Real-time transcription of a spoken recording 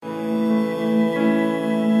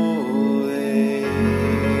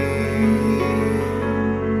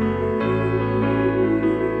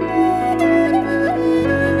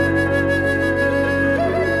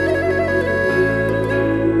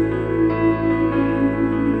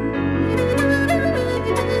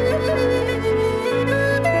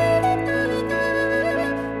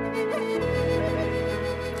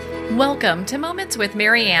Welcome to Moments with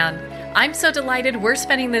Marianne. I'm so delighted we're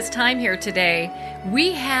spending this time here today.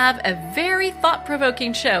 We have a very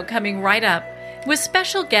thought-provoking show coming right up with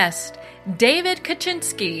special guest David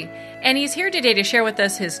Kaczynski, and he's here today to share with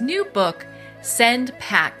us his new book, Send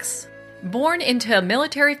Packs. Born into a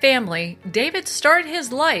military family, David started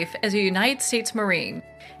his life as a United States Marine.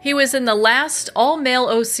 He was in the last all-male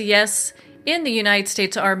OCS in the United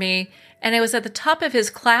States Army, and it was at the top of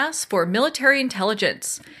his class for military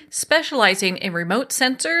intelligence, specializing in remote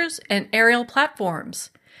sensors and aerial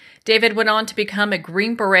platforms. David went on to become a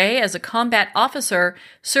Green Beret as a combat officer,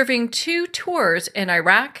 serving 2 tours in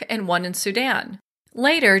Iraq and 1 in Sudan.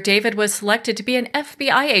 Later, David was selected to be an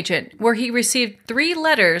FBI agent, where he received 3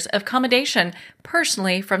 letters of commendation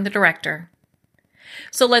personally from the director.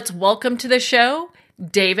 So let's welcome to the show,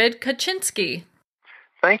 David Kaczynski.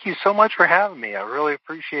 Thank you so much for having me. I really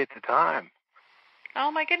appreciate the time.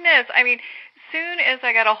 Oh, my goodness. I mean, soon as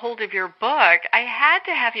I got a hold of your book, I had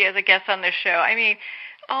to have you as a guest on this show. I mean,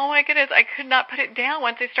 oh, my goodness, I could not put it down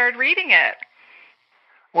once I started reading it.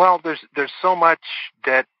 Well, there's so much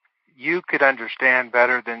that you could understand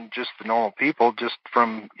better than just the normal people, just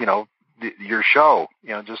from, your show,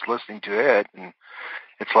 just listening to it. And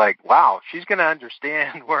it's like, wow, she's going to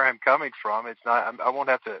understand where I'm coming from. It's not, I won't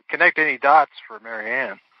have to connect any dots for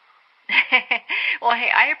Marianne. Well,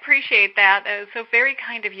 hey, I appreciate that. So very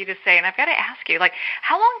kind of you to say. And I've got to ask you,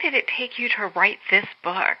 how long did it take you to write this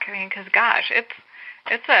book? I mean, because gosh,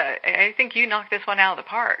 I think you knocked this one out of the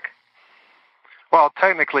park. Well,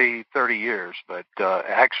 technically 30 years, but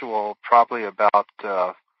actual probably about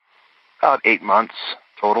 8 months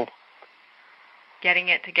total. Getting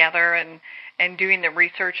it together and doing the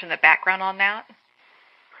research and the background on that?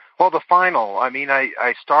 Well, the final,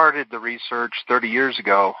 I started the research 30 years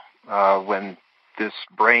ago when this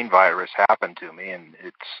brain virus happened to me, and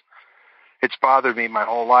it's bothered me my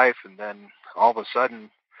whole life. And then all of a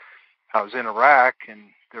sudden I was in Iraq, and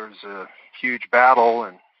there was a huge battle,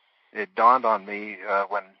 and it dawned on me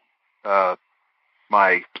when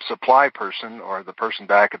my supply person, or the person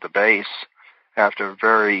back at the base, after a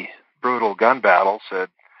very brutal gun battle, said,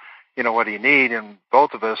 what do you need? And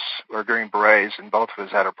both of us are Green Berets, and both of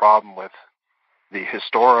us had a problem with the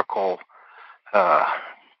historical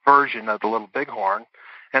version of the Little Bighorn.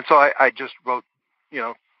 And so I just wrote,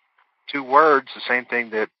 2 words, the same thing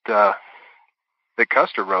that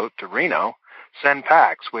Custer wrote to Reno, send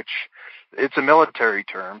packs, which it's a military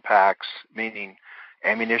term, packs, meaning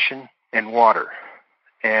ammunition and water.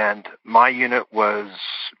 And my unit was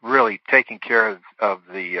really taking care of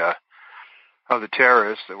the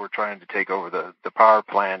terrorists that were trying to take over the power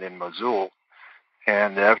plant in Mosul.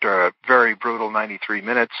 And after a very brutal 93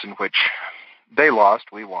 minutes in which they lost,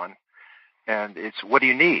 we won. And it's, what do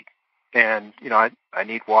you need? And, I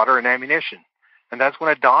need water and ammunition. And that's when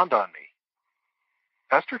it dawned on me.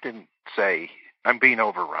 Custer didn't say, I'm being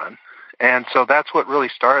overrun. And so that's what really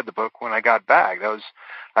started the book when I got back. That was,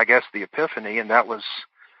 I guess, the epiphany. And that was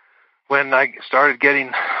when I started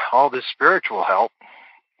getting all this spiritual help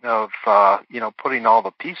of, putting all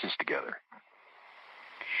the pieces together.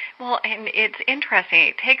 Well, and it's interesting.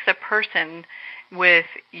 It takes a person with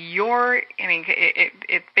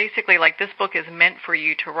it's basically like this book is meant for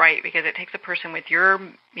you to write, because it takes a person with your,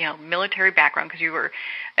 military background, because you were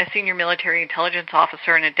a senior military intelligence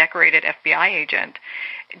officer and a decorated FBI agent,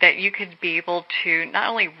 that you could be able to not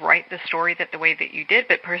only write the story the way that you did,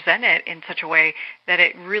 but present it in such a way that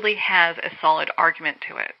it really has a solid argument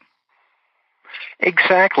to it.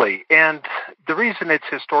 Exactly. And the reason it's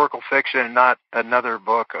historical fiction and not another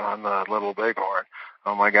book on the Little Bighorn,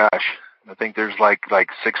 oh my gosh, I think there's like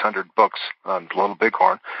 600 books on Little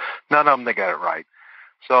Bighorn. None of them, they got it right.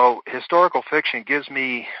 So historical fiction gives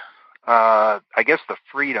me, I guess, the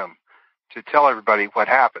freedom to tell everybody what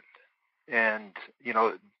happened. And,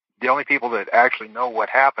 the only people that actually know what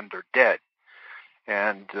happened are dead.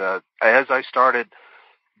 And as I started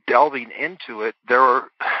delving into it, there were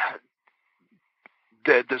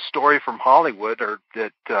the story from Hollywood, or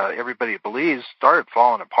that everybody believes, started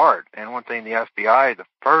falling apart. And one thing, the FBI, the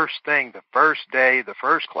first day, the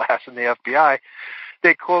first class in the FBI,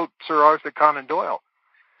 they quote Sir Arthur Conan Doyle: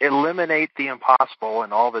 eliminate the impossible,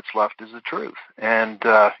 and all that's left is the truth. And,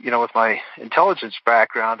 with my intelligence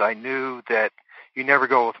background, I knew that you never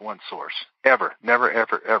go with one source, ever, never,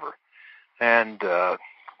 ever, ever. And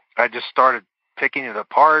I just started picking it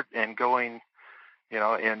apart and going,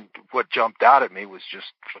 and what jumped out at me was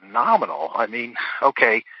just phenomenal. I mean,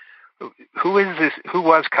 okay, who is this? Who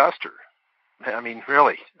was Custer? I mean,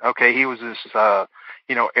 really? Okay, he was this,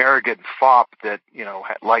 arrogant fop that,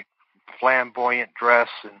 had like flamboyant dress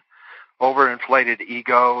and overinflated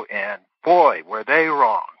ego, and boy, were they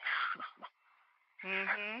wrong.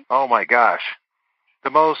 Mm-hmm. Oh my gosh. The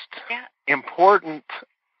most important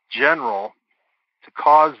general to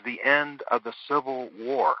cause the end of the Civil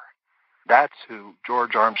War. That's who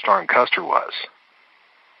George Armstrong Custer was.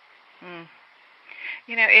 Mm.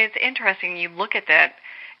 It's interesting. You look at that,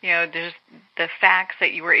 there's the facts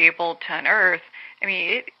that you were able to unearth. I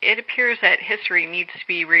mean, it appears that history needs to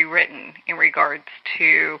be rewritten in regards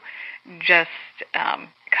to just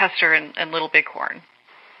Custer and Little Bighorn.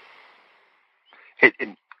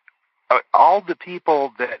 All the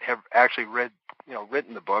people that have actually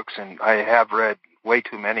written the books, and I have read way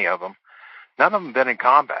too many of them, none of them been in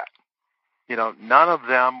combat. None of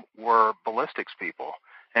them were ballistics people.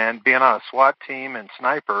 And being on a SWAT team and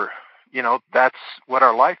sniper, that's what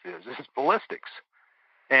our life is ballistics.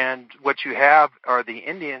 And what you have are the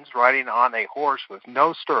Indians riding on a horse with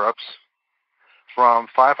no stirrups from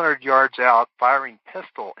 500 yards out firing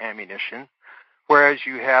pistol ammunition, whereas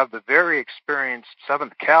you have the very experienced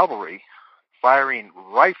 7th Cavalry firing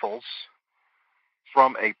rifles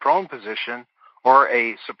from a prone position or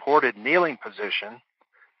a supported kneeling position.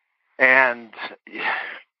 And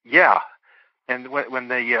and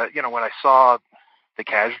when I saw the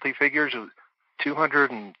casualty figures of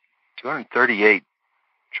 238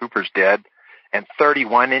 troopers dead and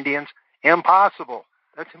 31 Indians, impossible.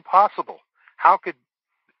 That's impossible. How could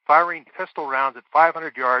firing pistol rounds at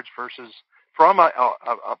 500 yards versus from a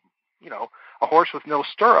horse with no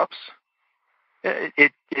stirrups?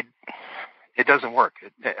 It doesn't work.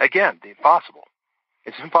 Again, the impossible.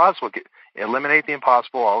 It's impossible. Eliminate the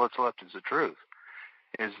impossible. All that's left is the truth.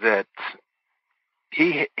 Is that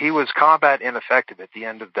he was combat ineffective at the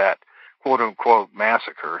end of that quote unquote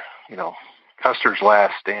massacre. Custer's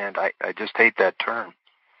last stand. I just hate that term.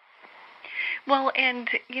 Well, and,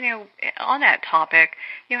 on that topic,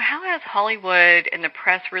 how has Hollywood and the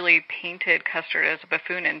press really painted Custer as a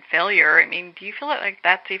buffoon and failure? I mean, do you feel like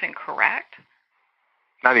that's even correct?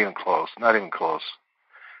 Not even close. Not even close.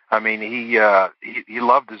 I mean, he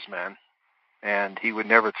loved his men, and he would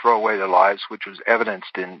never throw away their lives, which was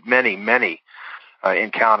evidenced in many, many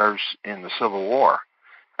encounters in the Civil War.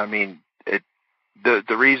 I mean,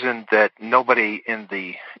 the reason that nobody in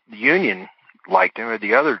the Union liked him, or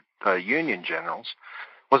the other Union generals,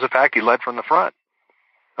 was the fact he led from the front.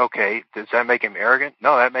 Okay, does that make him arrogant?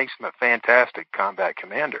 No, that makes him a fantastic combat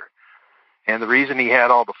commander. And the reason he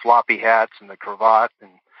had all the floppy hats and the cravat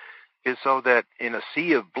is so that in a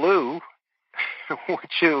sea of blue,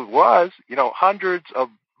 which it was, hundreds of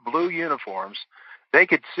blue uniforms, they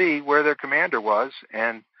could see where their commander was.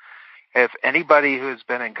 And if anybody who's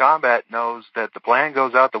been in combat knows that the plan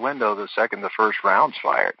goes out the window the second the first round's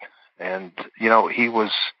fired. And,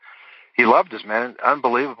 he loved his men,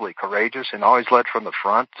 unbelievably courageous, and always led from the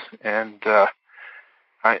front. And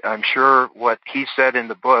I'm sure what he said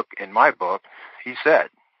in my book, he said,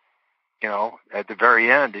 at the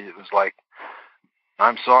very end, it was like,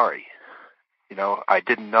 I'm sorry. I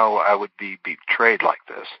didn't know I would be betrayed like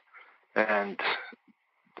this. And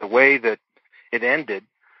the way that it ended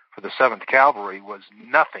for the 7th Cavalry was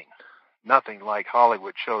nothing like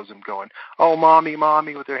Hollywood shows them going, oh, mommy,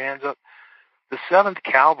 mommy, with their hands up. The 7th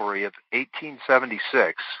Cavalry of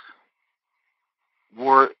 1876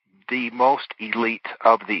 were the most elite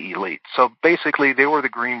of the elite. So basically, they were the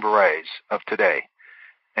Green Berets of today.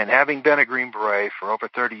 And having been a Green Beret for over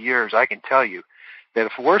 30 years, I can tell you that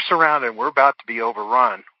if we're surrounded and we're about to be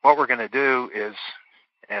overrun, what we're going to do is,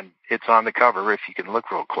 and it's on the cover if you can look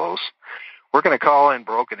real close, we're going to call in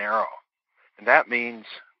Broken Arrow. And that means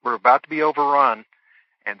we're about to be overrun,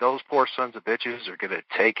 and those poor sons of bitches are going to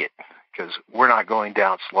take it, because we're not going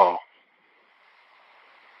down slow.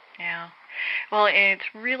 Yeah. Well, it's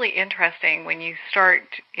really interesting when you start,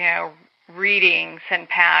 reading Sen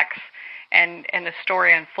Pax and the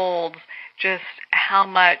story unfolds, just how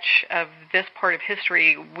much of this part of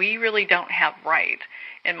history we really don't have right,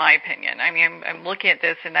 in my opinion. I mean, I'm looking at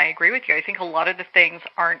this and I agree with you. I think a lot of the things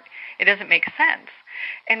it doesn't make sense.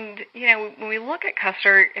 And, when we look at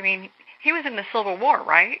Custer, I mean, he was in the Civil War,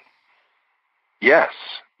 right? Yes.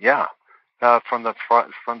 Yeah. From the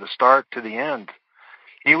start to the end.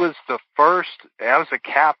 He was the first, as a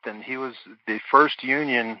captain, he was the first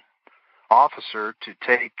Union officer to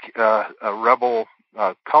take a rebel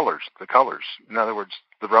colors. In other words,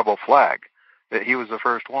 the rebel flag. He was the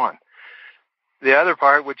first one. The other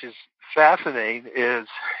part, which is fascinating, is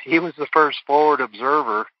he was the first forward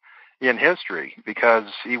observer in history, because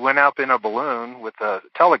he went up in a balloon with a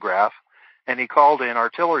telegraph, and he called in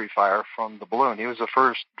artillery fire from the balloon. He was the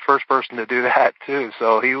first person to do that too.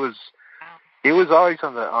 So he was always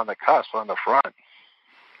on the cusp, on the front.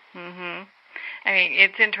 Mhm. I mean,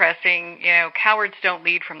 it's interesting. Cowards don't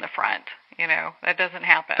lead from the front. That doesn't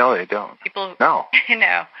happen. No, they don't. People, no,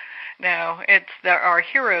 there are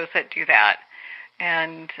heroes that do that,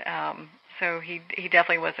 and so he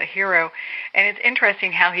definitely was a hero, and it's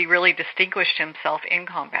interesting how he really distinguished himself in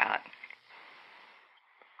combat.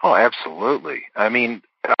 Oh, absolutely. I mean,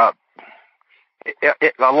 a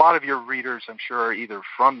lot of your readers, I'm sure, are either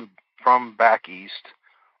from back east,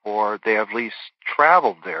 or they have at least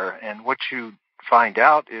traveled there, and what you find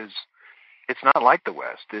out is it's not like the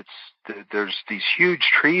West. There's these huge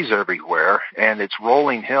trees everywhere, and it's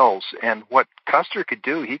rolling hills. And what Custer could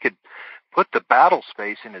do, he could put the battle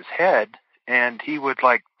space in his head, and he would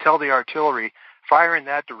tell the artillery, fire in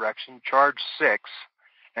that direction, charge 6,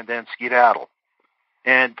 and then skedaddle.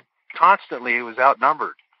 And constantly, he was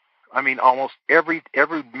outnumbered. I mean, almost every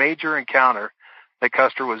major encounter that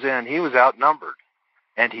Custer was in, he was outnumbered,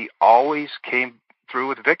 and he always came through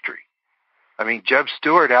with victory. I mean, Jeb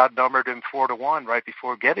Stuart outnumbered him 4-1 right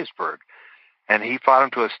before Gettysburg, and he fought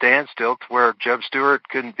him to a standstill to where Jeb Stuart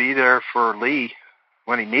couldn't be there for Lee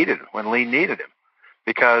when Lee needed him,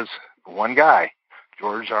 because one guy,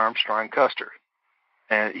 George Armstrong Custer,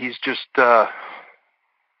 and he's just, besides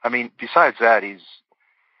that, he's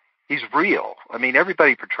real. I mean,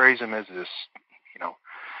 everybody portrays him as this,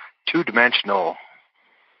 two-dimensional,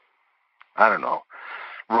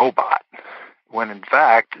 robot, when in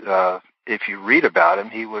fact, if you read about him,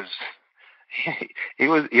 he was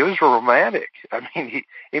romantic. I mean,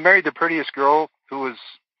 he married the prettiest girl who was,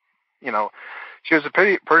 she was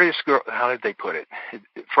the prettiest girl. How did they put it?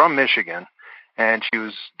 From Michigan, and she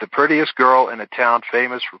was the prettiest girl in a town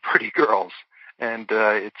famous for pretty girls. And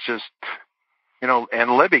it's just,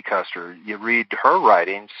 and Libby Custer. You read her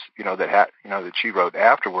writings, that she wrote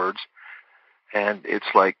afterwards, and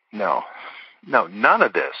it's like, no, none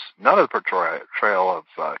of the portrayal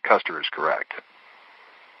of Custer is correct.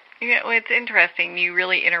 It's interesting. You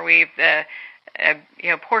really interweave the,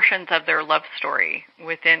 portions of their love story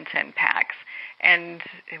within 10 Packs. And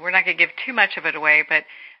we're not going to give too much of it away, but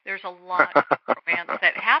there's a lot of romance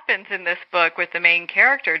that happens in this book with the main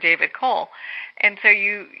character, David Cole. And so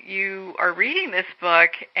you are reading this book,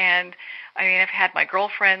 and I've had my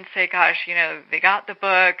girlfriends say, gosh, they got the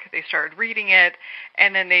book, they started reading it,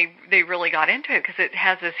 and then they really got into it because it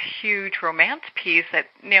has this huge romance piece that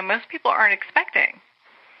most people aren't expecting.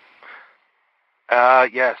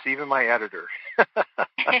 Yes, even my editor.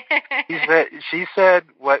 She said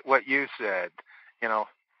what you said,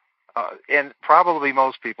 and probably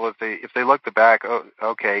most people, if they look back,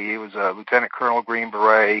 okay, he was a Lieutenant Colonel Green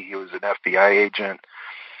Beret, he was an FBI agent,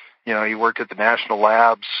 he worked at the National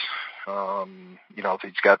Labs,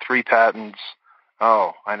 he's got 3 patents.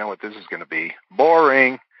 Oh, I know what this is going to be.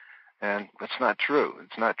 Boring. And that's not true.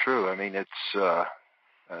 It's not true. I mean, it's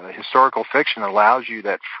historical fiction allows you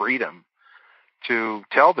that freedom to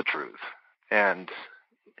tell the truth. And,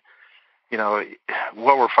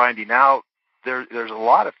 what we're finding out, there's a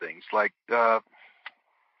lot of things. Like,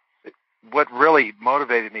 what really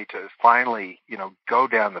motivated me to finally, go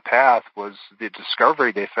down the path was the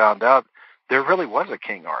discovery they found out there really was a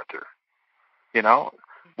King Arthur. And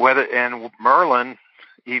Merlin,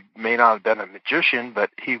 he may not have been a magician, but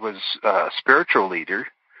he was a spiritual leader.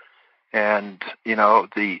 And,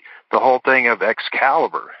 the whole thing of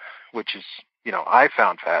Excalibur, which is, I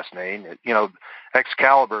found fascinating.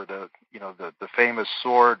 Excalibur, the famous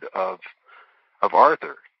sword of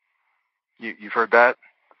Arthur. You've heard that?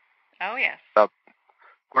 Oh, yes.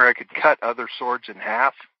 Where it could cut other swords in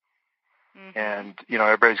half. Mm-hmm. And,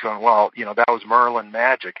 everybody's going, well, that was Merlin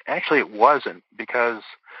magic. Actually, it wasn't, because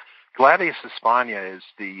Gladius Hispania is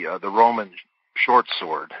the Roman short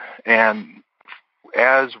sword. And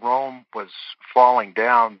as Rome was falling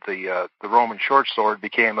down, the Roman short sword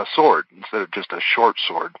became a sword instead of just a short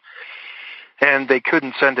sword. And they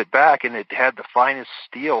couldn't send it back, and it had the finest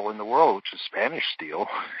steel in the world, which is Spanish steel.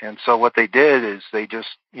 And so what they did is they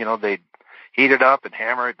just, they'd heat it up and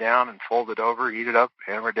hammer it down and fold it over, heat it up,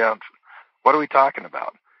 hammer it down. What are we talking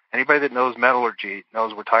about? Anybody that knows metallurgy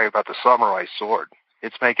knows we're talking about the samurai sword.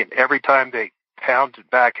 It's making, every time they pound it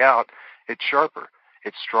back out, it's sharper,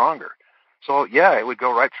 it's stronger. So, yeah, it would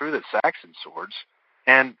go right through the Saxon swords.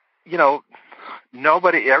 And,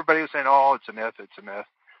 everybody was saying, oh, it's a myth, it's a myth.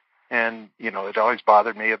 And, it always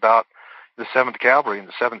bothered me about the 7th Cavalry, and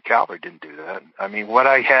the 7th Cavalry didn't do that. I mean, what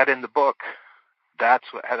I had in the book, that's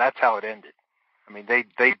how it ended. I mean,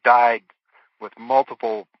 they died with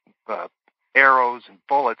multiple arrows and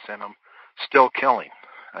bullets in them, still killing.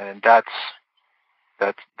 And that's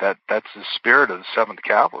the spirit of the 7th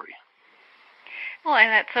Cavalry. Well,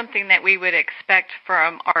 and that's something that we would expect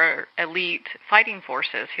from our elite fighting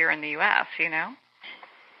forces here in the U.S.,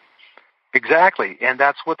 Exactly, and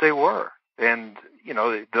that's what they were. And,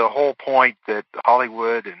 the whole point that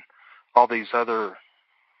Hollywood and all these other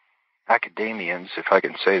academians, if I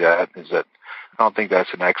can say that, is that I don't think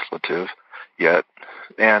that's an expletive yet.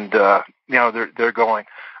 And, they're going,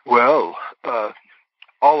 well,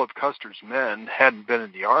 all of Custer's men hadn't been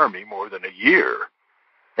in the Army more than a year.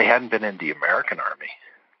 They hadn't been in the American Army.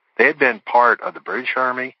 They had been part of the British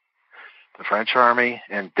Army, the French Army,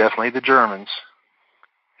 and definitely the Germans,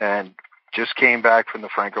 and just came back from the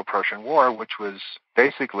Franco-Prussian War, which was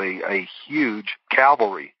basically a huge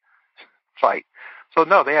cavalry fight. So,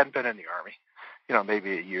 no, they hadn't been in the Army,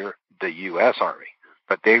 maybe a year, the U.S. Army.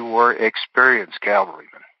 But they were experienced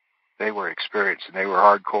cavalrymen. They were experienced, and they were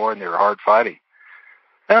hardcore, and they were hard fighting.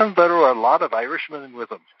 And there were a lot of Irishmen with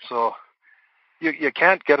them. So you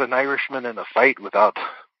can't get an Irishman in a fight without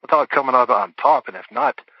coming out on top. And if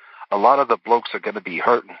not, a lot of the blokes are going to be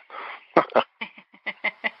hurting.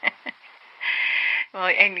 Well,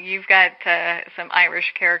 and you've got some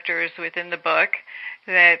Irish characters within the book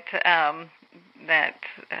that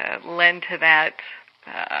lend to that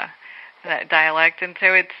dialect, and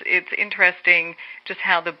so it's interesting just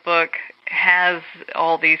how the book has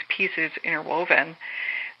all these pieces interwoven,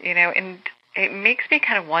 and it makes me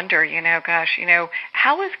kind of wonder,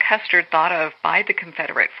 how was Custer thought of by the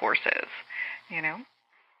Confederate forces,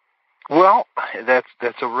 Well,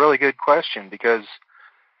 that's a really good question, because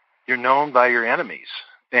you're known by your enemies,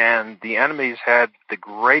 and the enemies had the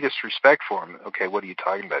greatest respect for him. Okay, what are you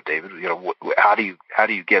talking about, David? How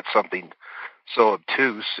do you get something so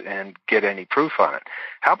obtuse and get any proof on it?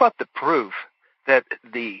 How about the proof that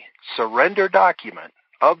the surrender document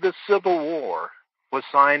of the Civil War was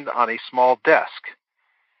signed on a small desk,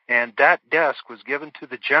 and that desk was given to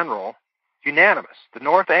the general unanimous. The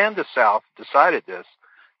North and the South decided this,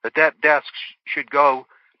 that desk should go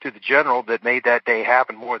to the general that made that day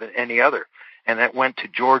happen more than any other, and that went to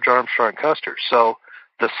George Armstrong Custer. So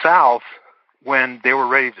the South, when they were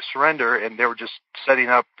ready to surrender and they were just setting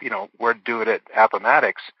up, where to do it at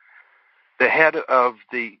Appomattox, the head of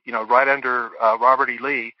the, right under Robert E.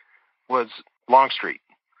 Lee was Longstreet.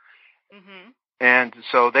 Mm-hmm. And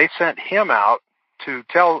so they sent him out to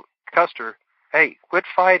tell Custer, hey, quit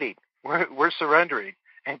fighting. We're surrendering.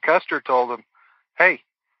 And Custer told him, hey,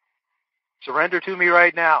 surrender to me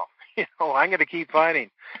right now. I'm going to keep fighting.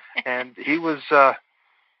 And he was,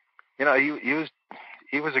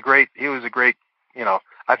 he was a great,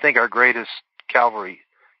 I think our greatest cavalry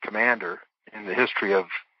commander in the history of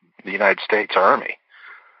the United States Army.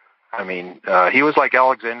 I mean, he was like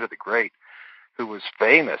Alexander the Great, who was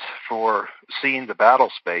famous for seeing the battle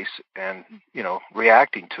space and,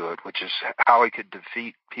 reacting to it, which is how he could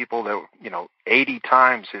defeat people that, 80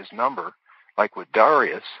 times his number, like with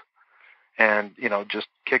Darius, and, just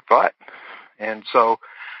kick butt. And so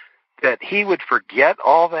that he would forget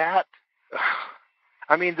all that,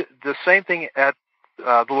 I mean, the same thing at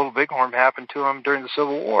the Little Bighorn happened to him during the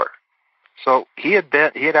Civil War. So he had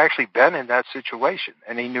actually been in that situation,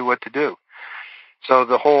 and he knew what to do. So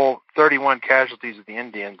the whole 31 casualties of the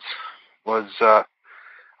Indians was, I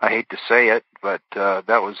hate to say it, but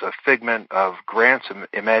that was a figment of Grant's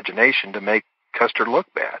imagination to make Custer look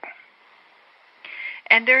bad.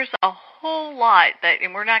 And there's a whole lot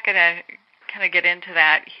and we're not going to kind of get into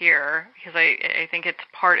that here, because I think it's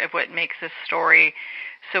part of what makes this story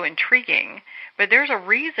so intriguing. But there's a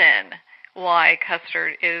reason why Custer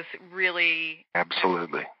is really...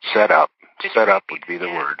 Absolutely. Set up. Set up would be the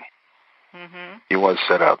word. Mm-hmm. He was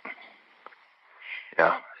set up.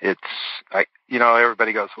 Yeah.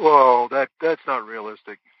 Everybody goes, whoa, that's not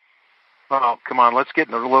realistic. Well, come on, let's get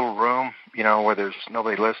in a little room, where there's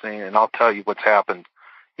nobody listening, and I'll tell you what's happened,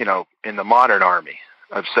 in the modern Army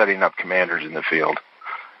of setting up commanders in the field,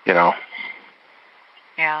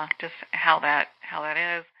 Yeah, just how that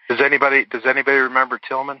is. Does anybody remember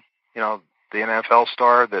Tillman? The NFL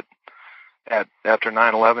star that after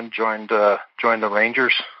 9/11 joined the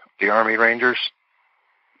Rangers, the Army Rangers,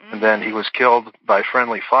 mm-hmm. and then he was killed by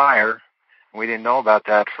friendly fire, and we didn't know about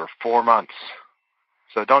that for 4 months.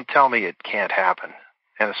 So don't tell me it can't happen,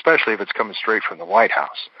 and especially if it's coming straight from the White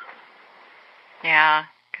House. Yeah,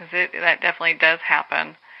 because that definitely does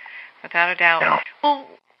happen, without a doubt. Yeah. Well,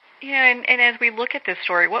 and as we look at this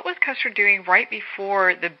story, what was Custer doing right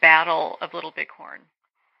before the Battle of Little Bighorn?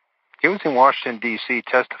 He was in Washington, D.C.,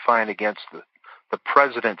 testifying against the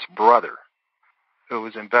president's brother, who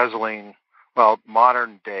was embezzling,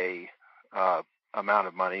 modern-day amount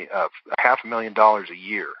of money, $500,000 a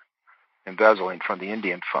year, embezzling from the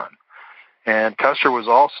Indian Fund. And Custer was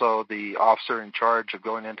also the officer in charge of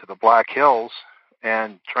going into the Black Hills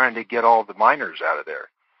and trying to get all the miners out of there,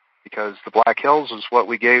 because the Black Hills is what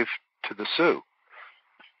we gave to the Sioux.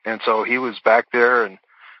 And so he was back there and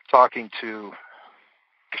talking to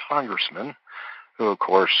congressmen, who, of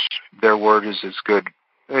course, their word is good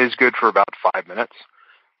for about 5 minutes,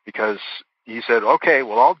 because he said, okay,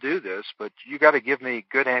 well, I'll do this, but you got to give me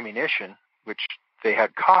good ammunition, which they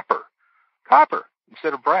had copper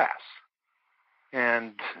instead of brass.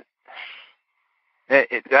 And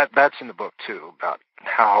that's in the book, too, about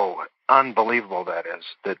how unbelievable that is,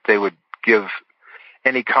 that they would give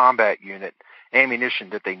any combat unit ammunition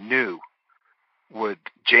that they knew would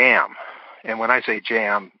jam. And when I say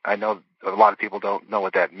jam, I know a lot of people don't know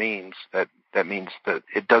what that means. That means that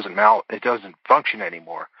it doesn't function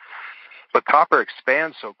anymore. But copper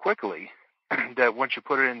expands so quickly that once you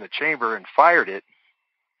put it in the chamber and fired it,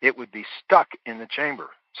 it would be stuck in the chamber.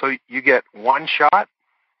 So you get one shot,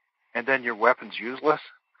 and then your weapon's useless.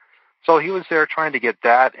 So he was there trying to get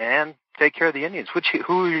that and take care of the Indians,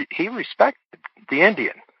 who he respected, the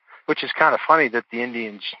Indian, which is kind of funny that the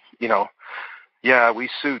Indians, we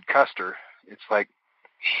sued Custer. It's like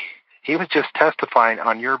he was just testifying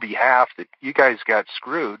on your behalf that you guys got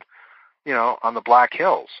screwed, on the Black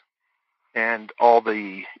Hills. And all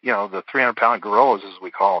the 300-pound gorillas, as we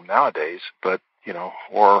call them nowadays, but,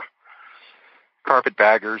 or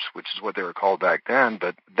carpetbaggers, which is what they were called back then,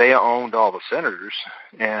 but they owned all the senators,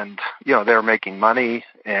 and, they were making money,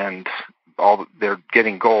 and they're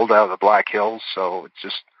getting gold out of the Black Hills. So it's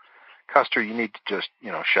just, Custer, you need to just,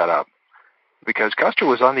 shut up. Because Custer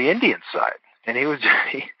was on the Indian side, and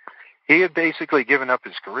he had basically given up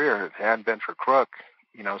his career if it hadn't been for Crook,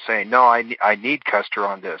 saying, no, I need Custer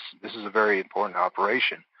on this. This is a very important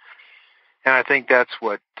operation. And I think that's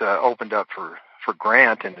what opened up for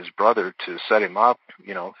Grant and his brother to set him up,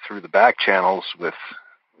 through the back channels with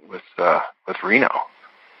Reno.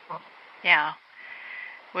 Yeah.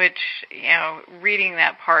 Which, reading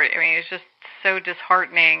that part, it's just so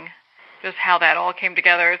disheartening just how that all came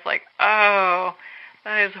together. It's like, oh,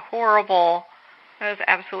 that is horrible. That is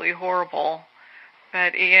absolutely horrible.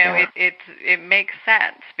 But, it makes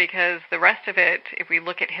sense, because the rest of it, if we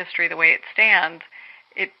look at history the way it stands,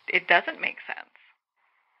 it doesn't make sense.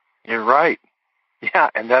 You're right. Yeah,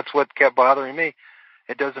 and that's what kept bothering me.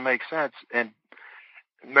 It doesn't make sense. And,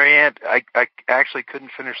 Marianne, I actually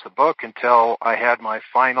couldn't finish the book until I had my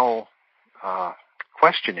final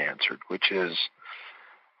question answered, which is,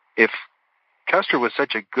 if Custer was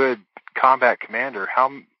such a good combat commander,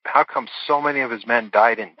 how come so many of his men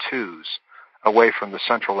died in twos away from the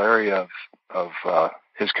central area of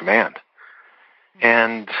his command?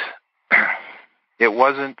 And it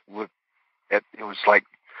wasn't. It was like,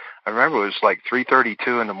 I remember it was like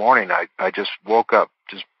 3:32 in the morning. I just woke up,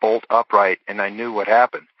 just bolt upright, and I knew what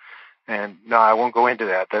happened. And no, I won't go into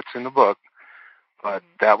that. That's in the book, but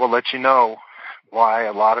that will let you know why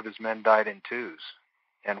a lot of his men died in twos,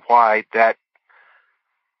 and why that,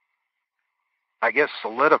 I guess,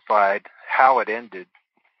 solidified how it ended,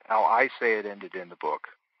 how I say it ended in the book,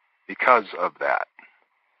 because of that.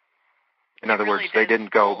 In other words, they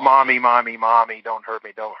didn't go, mommy, mommy, mommy, don't hurt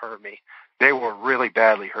me, don't hurt me. They were really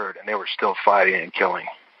badly hurt, and they were still fighting and killing.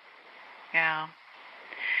 Yeah.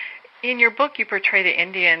 In your book, you portray the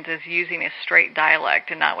Indians as using a straight dialect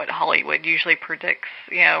and not what Hollywood usually predicts,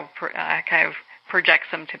 kind of projects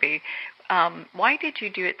them to be. Why did you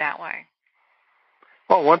do it that way?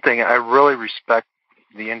 Well, one thing, I really respect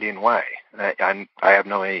the Indian way. I have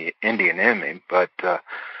no Indian in me, but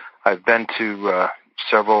I've been to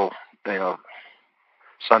several,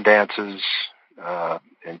 Sundances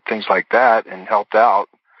and things like that, and helped out,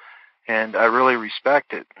 and I really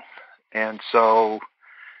respect it. And so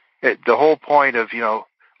the whole point of,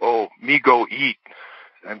 me go eat,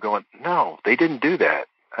 I'm going, no, they didn't do that.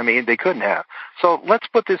 I mean, they couldn't have. So let's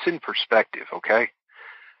put this in perspective, okay?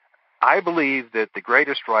 I believe that the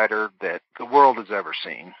greatest writer that the world has ever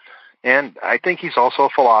seen, and I think he's also a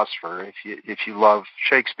philosopher if you love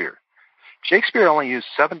Shakespeare. Shakespeare only used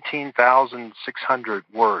 17,600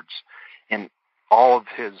 words in all of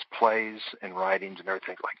his plays and writings and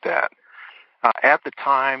everything like that. At the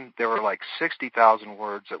time, there were like 60,000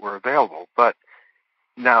 words that were available, but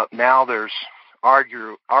now there's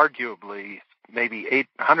arguably maybe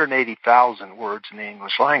 180,000 words in the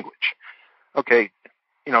English language. Okay,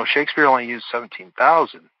 Shakespeare only used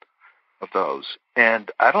 17,000 of those,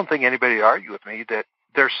 and I don't think anybody would argue with me that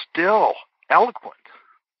they're still eloquent.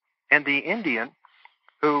 And the Indian,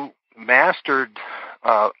 who mastered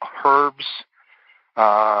herbs,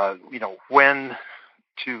 when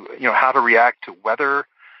to, how to react to weather,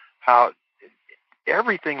 how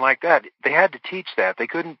everything like that, they had to teach that. They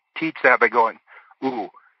couldn't teach that by going, ooh,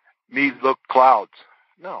 me look clouds.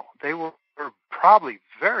 No, they were probably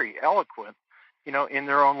very eloquent, in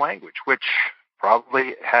their own language, which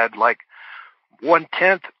probably had like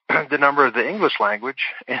 1/10 the number of the English language.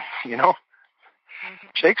 And,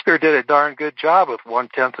 Shakespeare did a darn good job with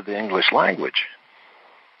 1/10 of the English language.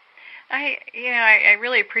 I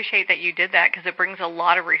really appreciate that you did that, because it brings a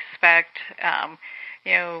lot of respect,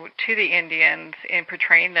 to the Indians in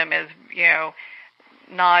portraying them as,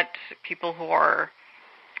 not people who are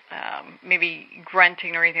maybe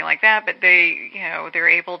grunting or anything like that, but they're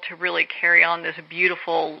able to really carry on this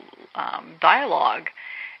beautiful dialogue,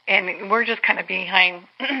 and we're just kind of behind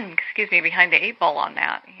the eight ball on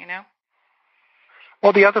that.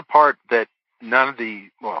 Well, the other part that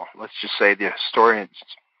let's just say the historians,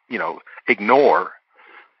 ignore,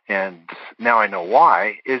 and now I know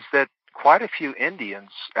why, is that quite a few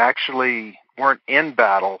Indians actually weren't in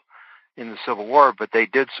battle in the Civil War, but they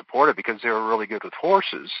did support it because they were really good with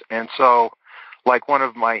horses. And so, like, one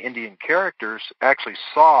of my Indian characters actually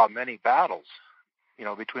saw many battles,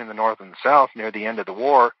 between the North and the South near the end of the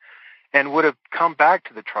war, and would have come back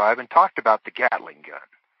to the tribe and talked about the Gatling gun,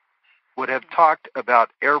 would have talked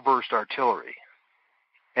about airburst artillery,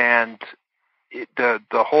 and the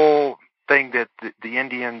whole thing that the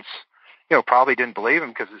Indians, probably didn't believe him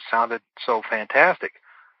because it sounded so fantastic.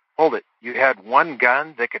 Hold it, you had one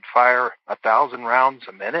gun that could fire 1,000 rounds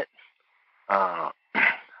a minute? I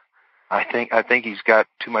think he's got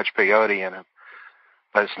too much peyote in him,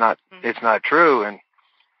 but it's not true. And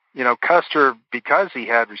Custer, because he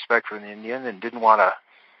had respect for the Indian and didn't want to,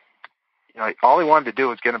 all he wanted to do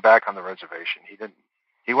was get him back on the reservation.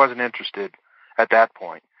 He wasn't interested at that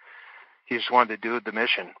point. He just wanted to do the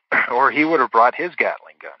mission, or he would have brought his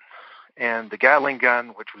Gatling gun. And the Gatling gun,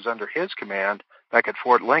 which was under his command back at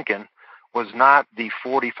Fort Lincoln, was not the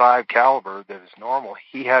 .45 caliber that is normal.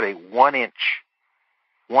 He had a 1-inch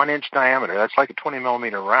diameter. That's like a 20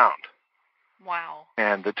 millimeter round. Wow.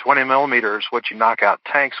 And the 20 millimeter is what you knock out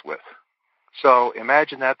tanks with. So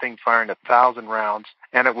imagine that thing firing 1,000 rounds,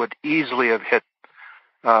 and it would easily have hit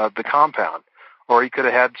the compound. Or he could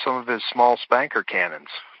have had some of his small spanker cannons,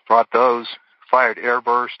 brought those, fired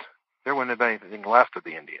airburst. There wouldn't have been anything left of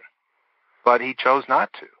the Indian. But he chose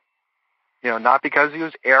not to. Not because he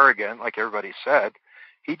was arrogant, like everybody said.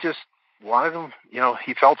 He just wanted him,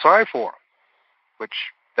 he felt sorry for him, which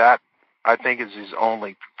that, I think, is his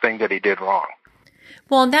only thing that he did wrong.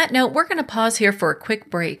 Well, on that note, we're going to pause here for a quick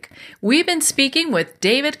break. We've been speaking with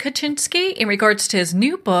David Kaczynski in regards to his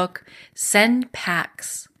new book, Send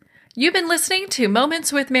Packs. You've been listening to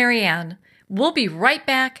Moments with Marianne. We'll be right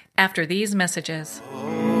back after these messages.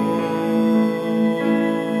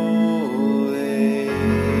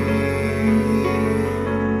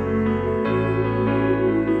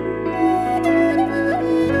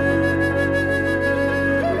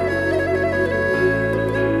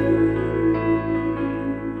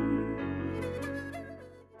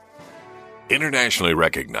 Internationally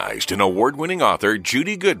recognized and award-winning author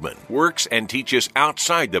Judy Goodman works and teaches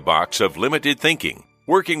outside the box of limited thinking.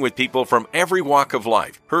 Working with people from every walk of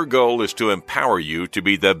life, her goal is to empower you to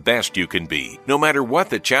be the best you can be, no matter what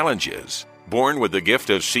the challenge is. Born with the gift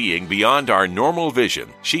of seeing beyond our normal vision,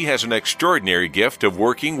 she has an extraordinary gift of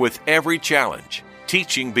working with every challenge.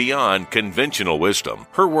 Teaching beyond conventional wisdom,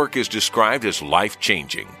 her work is described as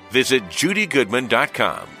life-changing. Visit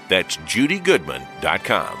judygoodman.com. That's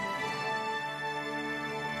judygoodman.com.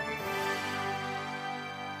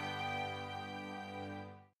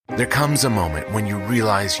 There comes a moment when you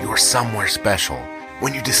realize you're somewhere special,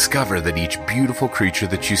 when you discover that each beautiful creature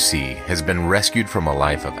that you see has been rescued from a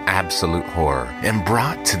life of absolute horror and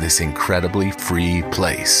brought to this incredibly free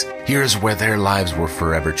place. Here's where their lives were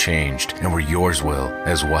forever changed and where yours will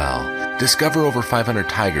as well. Discover over 500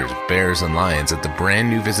 tigers, bears, and lions at the brand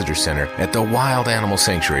new visitor center at the Wild Animal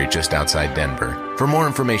Sanctuary just outside Denver. For more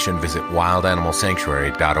information, visit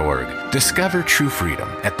wildanimalsanctuary.org. Discover true freedom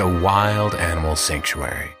at the Wild Animal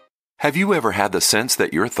Sanctuary. Have you ever had the sense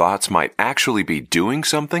that your thoughts might actually be doing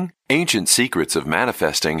something? Ancient secrets of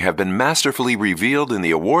manifesting have been masterfully revealed in the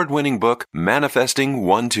award-winning book Manifesting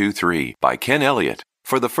 1-2-3 by Ken Elliott.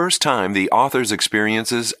 For the first time, the author's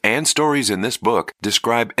experiences and stories in this book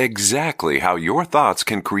describe exactly how your thoughts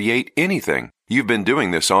can create anything. You've been doing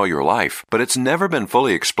this all your life, but it's never been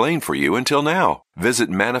fully explained for you until now. Visit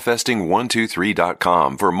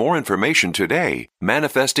manifesting123.com for more information today.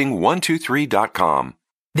 Manifesting123.com.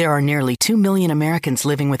 There are nearly 2 million Americans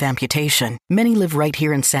living with amputation. Many live right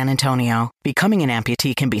here in San Antonio. Becoming an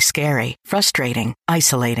amputee can be scary, frustrating,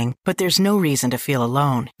 isolating, but there's no reason to feel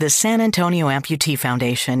alone. The San Antonio Amputee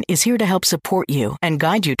Foundation is here to help support you and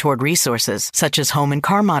guide you toward resources such as home and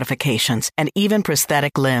car modifications and even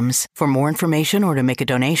prosthetic limbs. For more information or to make a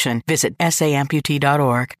donation, visit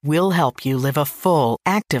saamputee.org. We'll help you live a full,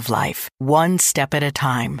 active life, one step at a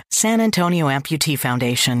time. San Antonio Amputee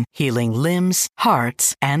Foundation, healing limbs,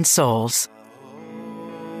 hearts, and souls.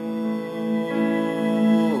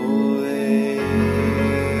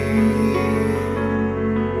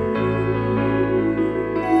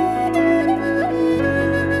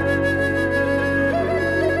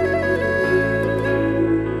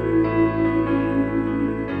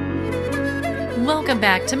 Welcome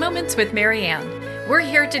back to Moments with Marianne. We're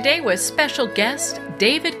here today with special guest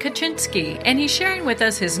David Kaczynski, and he's sharing with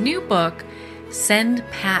us his new book, Send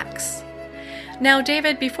Packs. Now,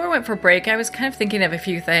 David, before we went for break, I was kind of thinking of a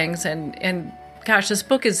few things, and gosh, this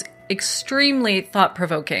book is extremely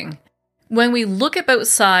thought-provoking. When we look at both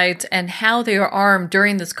sides and how they are armed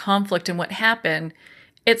during this conflict and what happened,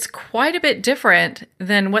 it's quite a bit different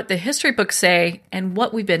than what the history books say and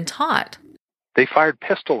what we've been taught. They fired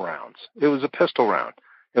pistol rounds. It was a pistol round.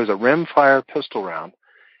 It was a rim-fire pistol round,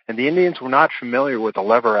 and the Indians were not familiar with a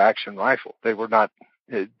lever-action rifle. They were not.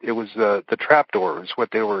 It was the trapdoor is what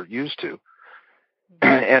they were used to.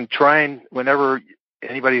 And whenever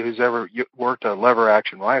anybody who's ever worked a lever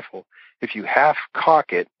action rifle, if you half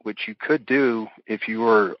cock it, which you could do if you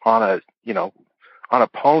were on a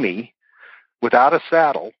pony without a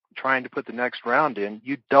saddle, trying to put the next round in,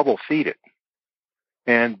 you double feed it.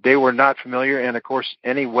 And they were not familiar. And of course,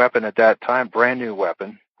 any weapon at that time, brand new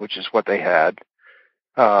weapon, which is what they had,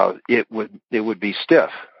 it would be stiff.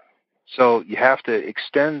 So you have to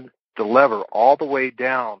extend the lever all the way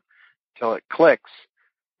down till it clicks.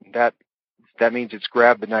 That means it's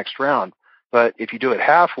grabbed the next round. But if you do it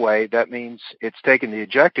halfway, that means it's taking the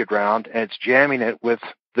ejected round and it's jamming it with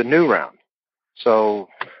the new round. So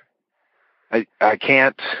I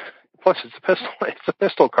can't. Plus, it's a pistol. It's a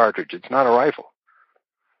pistol cartridge. It's not a rifle.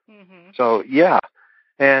 Mm-hmm. So yeah,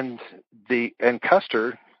 and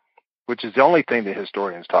Custer, which is the only thing the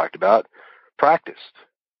historians talked about, practiced.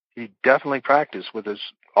 He definitely practiced with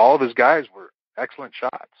all of his guys were excellent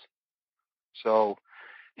shots. So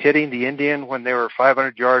hitting the Indian when they were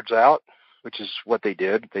 500 yards out, which is what they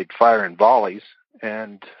did, they'd fire in volleys.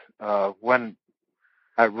 And when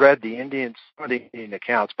I read the Indian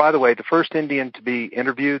accounts, by the way, the first Indian to be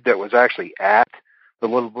interviewed that was actually at the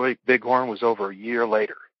Little Bighorn was over a year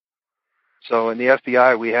later. So in the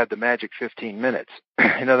FBI, we had the magic 15 minutes.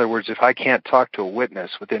 In other words, if I can't talk to a witness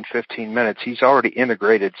within 15 minutes, he's already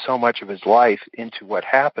integrated so much of his life into what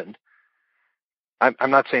happened.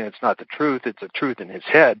 I'm not saying it's not the truth. It's a truth in his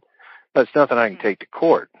head, but it's nothing I can take to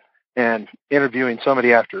court. And interviewing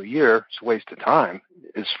somebody after a year is a waste of time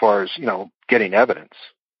as far as, getting evidence.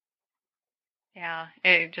 Yeah,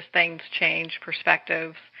 just things change,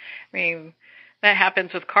 perspectives. I mean, that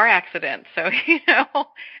happens with car accidents. So,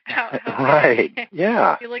 right.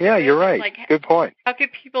 Yeah. Yeah, you're right. Like, good point. How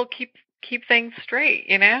could people keep things straight,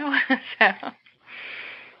 So,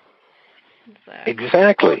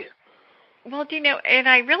 exactly. Well, and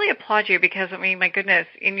I really applaud you because, my goodness,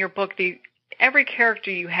 in your book, every character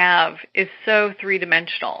you have is so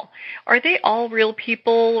three-dimensional. Are they all real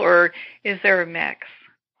people, or is there a mix?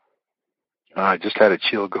 I just had a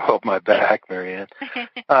chill go up my back, Marianne.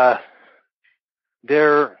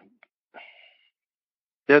 They're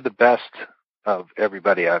the best of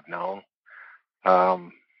everybody I've known. A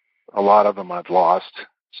lot of them I've lost,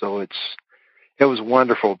 so it was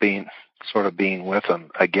wonderful being with them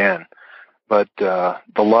again. But the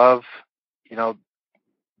love,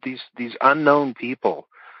 these unknown people,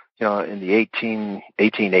 in the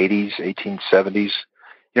 1880s, 1870s,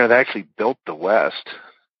 they actually built the West.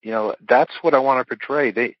 That's what I want to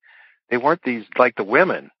portray. They weren't these like the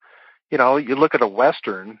women. You look at a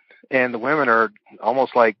Western, and the women are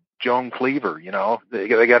almost like Joan Cleaver.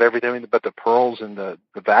 They got everything but the pearls and the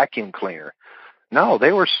vacuum cleaner. No,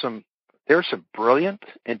 they were some brilliant,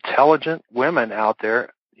 intelligent women out there,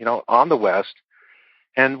 on the West,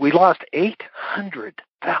 and we lost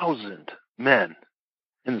 800,000 men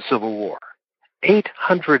in the Civil War.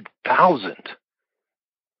 800,000.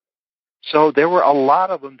 So there were a lot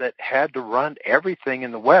of them that had to run everything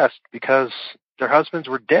in the West because their husbands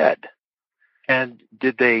were dead. And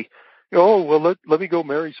did they, let me go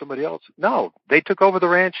marry somebody else? No, they took over the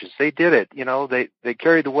ranches. They did it. They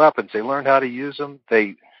carried the weapons. They learned how to use them.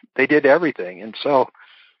 They did everything. And so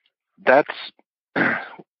that's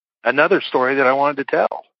another story that I wanted to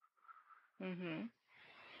tell. Mm-hmm.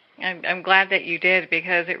 I'm glad that you did,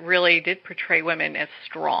 because it really did portray women as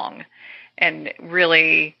strong and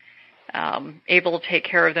really able to take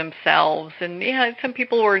care of themselves. And some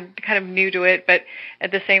people were kind of new to it, but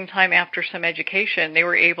at the same time, after some education, they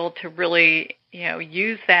were able to really,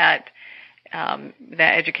 use that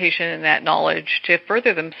education and that knowledge to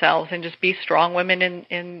further themselves and just be strong women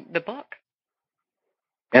in the book.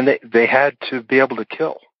 And they had to be able to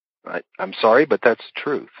kill. I'm sorry, but that's the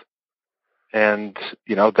truth. And,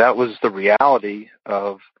 that was the reality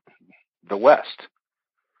of the West.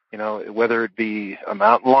 Whether it be a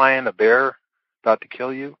mountain lion, a bear about to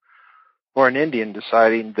kill you, or an Indian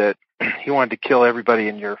deciding that he wanted to kill everybody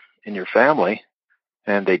in your family,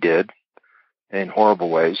 and they did in horrible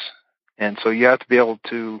ways. And so you have to be able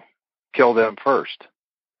to kill them first.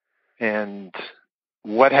 And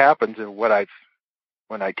what happens, and when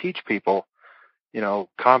I teach people,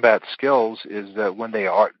 combat skills, is that when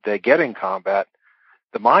they get in combat,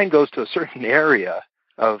 the mind goes to a certain area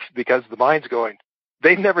because the mind's going,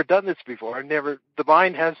 they've never done this before. The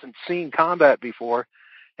mind hasn't seen combat before.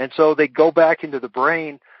 And so they go back into the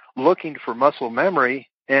brain looking for muscle memory,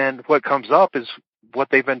 and what comes up is what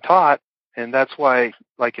they've been taught. And that's why,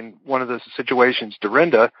 like in one of the situations,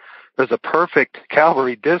 Dorinda, there's a perfect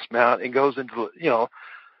cavalry dismount and goes into,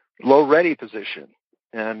 low ready position.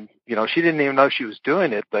 And, she didn't even know she was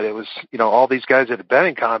doing it, but it was, all these guys that had been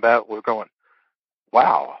in combat were going,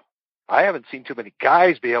 wow, I haven't seen too many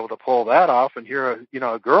guys be able to pull that off, and here,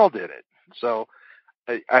 a girl did it. So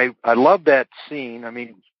I love that scene. I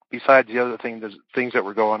mean, besides the other things that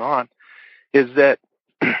were going on, is that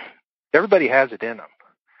everybody has it in them.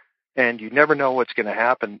 And you never know what's going to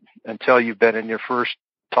happen until you've been in your first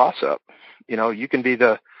toss-up. You can be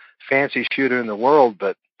the fancy shooter in the world,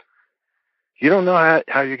 but you don't know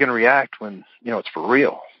how you're going to react when, it's for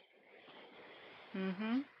real.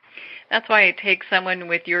 Mm-hmm. That's why it takes someone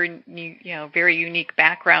with your, very unique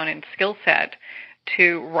background and skill set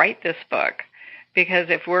to write this book. Because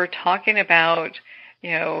if we're talking about,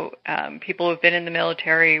 people who've been in the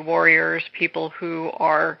military, warriors, people who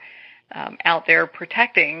are out there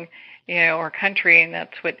protecting, our country, and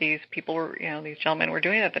that's what these people were, these gentlemen were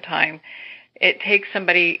doing at the time, it takes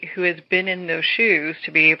somebody who has been in those shoes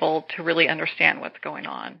to be able to really understand what's going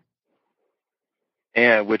on.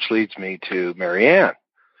 And which leads me to Marianne.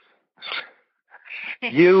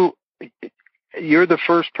 You're the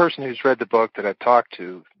first person who's read the book that I've talked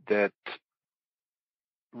to that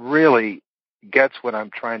really gets what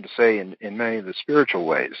I'm trying to say in many of the spiritual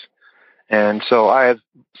ways. And so I have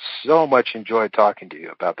so much enjoyed talking to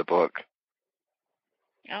you about the book.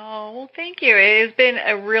 Oh, well, thank you. It has been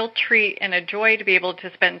a real treat and a joy to be able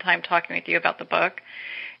to spend time talking with you about the book.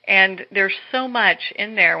 And there's so much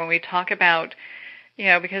in there when we talk about,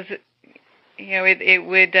 because, it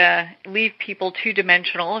would leave people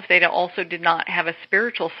two-dimensional if they also did not have a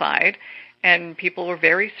spiritual side. And people were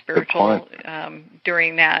very spiritual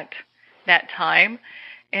during that time.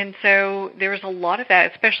 And so there's a lot of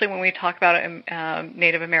that, especially when we talk about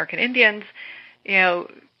Native American Indians.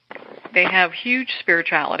 They have huge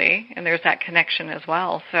spirituality, and there's that connection as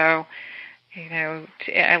well. So,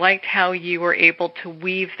 I liked how you were able to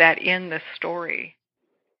weave that in the story.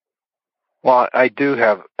 Well, I do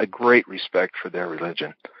have a great respect for their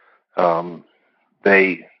religion.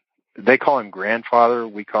 They call him grandfather.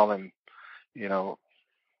 We call him,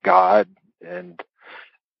 God. And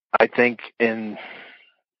I think in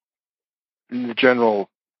the general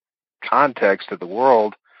context of the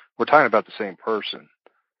world, we're talking about the same person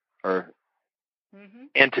or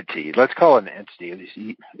entity. Let's call it an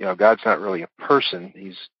entity. God's not really a person.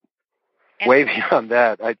 He's way beyond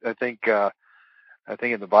that. I think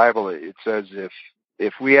in the Bible it says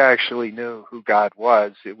if we actually knew who God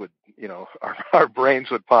was, it would, our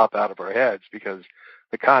brains would pop out of our heads, because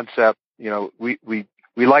the concept, we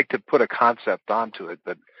like to put a concept onto it,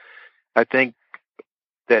 but I think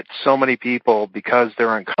that so many people, because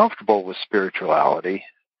they're uncomfortable with spirituality,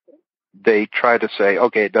 they try to say,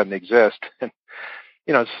 okay, it doesn't exist. And,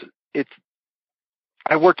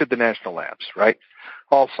 I worked at the national labs, right?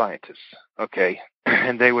 All scientists, okay?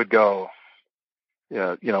 And they would go,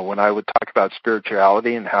 when I would talk about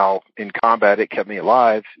spirituality and how in combat it kept me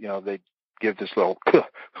alive, they'd give this little,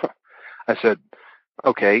 I said,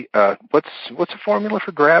 okay, what's the formula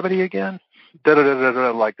for gravity again?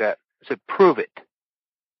 Da-da-da-da-da, like that. I said, prove it.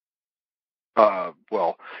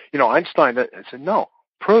 Einstein, I said, no,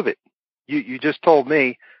 prove it. You just told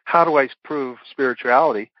me, how do I prove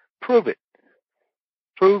spirituality? Prove it.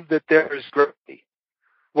 Prove that there is gravity.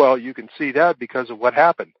 Well, you can see that because of what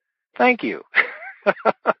happened. Thank you.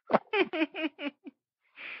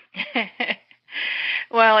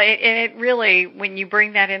 Well, it really, when you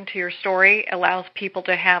bring that into your story, allows people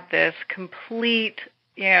to have this complete,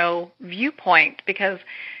 viewpoint. Because,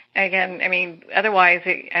 again, I mean, otherwise,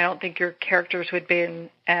 I don't think your characters would have been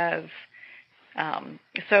as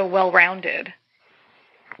so well-rounded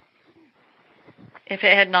if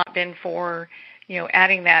it had not been for,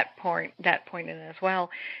 adding that point in as well.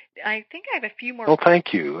 I think I have a few more. Well,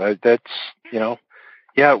 thank you. That's,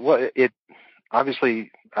 it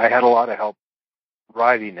obviously I had a lot of help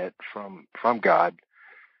writing it from God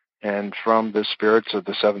and from the spirits of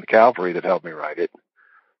the 7th Cavalry that helped me write it.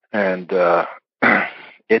 And I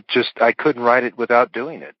couldn't write it without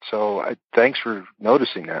doing it. So thanks for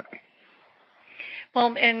noticing that.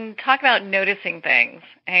 Well, and talk about noticing things.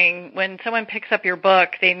 And when someone picks up your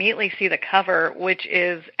book, they immediately see the cover, which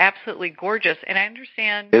is absolutely gorgeous. And I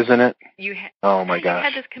understand, isn't it? Oh my gosh!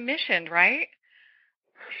 You had this commissioned, right?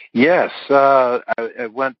 Yes, I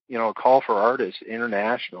went, a call for artists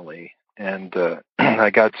internationally, and I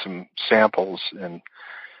got some samples. And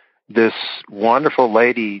this wonderful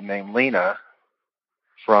lady named Lena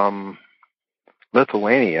from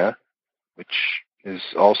Lithuania, which is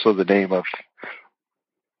also the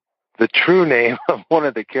true name of one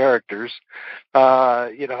of the characters, as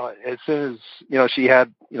soon as, she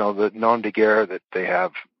had, the nom de guerre that they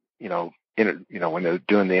have, when they're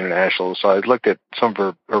doing the international. So I looked at some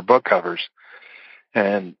of her book covers,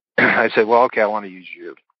 and I said, well, okay, I want to use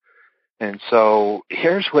you. And so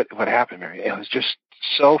here's what happened, Mary. It was just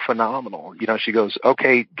so phenomenal. She goes,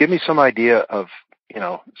 okay, give me some idea of,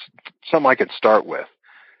 something I could start with.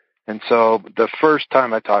 And so the first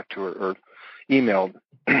time I talked to her or emailed,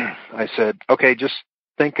 I said, okay, just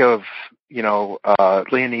think of,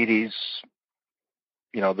 Leonidas,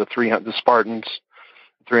 the Spartans,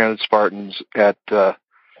 300 Spartans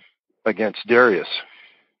against Darius.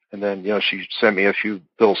 And then, she sent me a few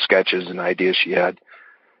little sketches and ideas she had.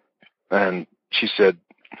 And she said,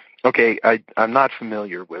 okay, I'm not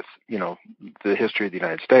familiar with, the history of the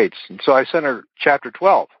United States. And so I sent her chapter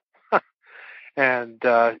 12. And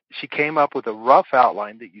she came up with a rough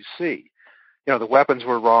outline that you see. The weapons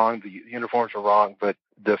were wrong, the uniforms were wrong, but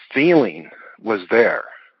the feeling was there.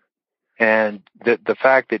 And the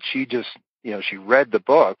fact that she just, she read the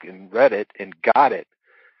book and read it and got it,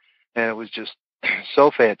 and it was just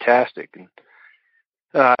so fantastic. And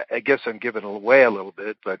I guess I'm giving away a little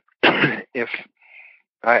bit, but if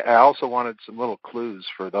I also wanted some little clues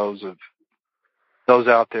for those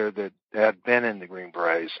out there that had been in the Green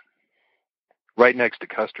Berets. Right next to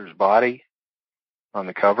Custer's body on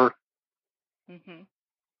the cover,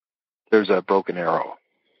 there's a broken arrow.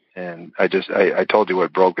 And I told you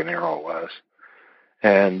what broken arrow was.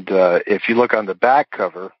 And if you look on the back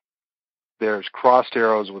cover, there's crossed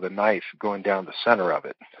arrows with a knife going down the center of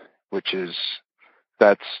it, which is,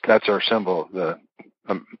 that's our symbol, the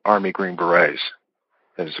Army Green Berets.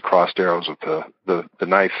 There's the crossed arrows with the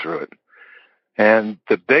knife through it. And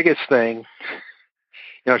the biggest thing,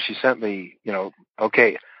 she sent me,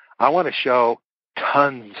 okay, I want to show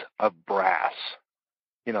tons of brass,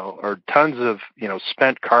 or tons of,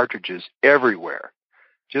 spent cartridges everywhere,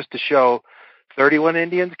 just to show 31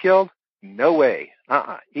 Indians killed? No way.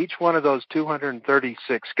 Each one of those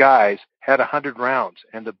 236 guys had 100 rounds.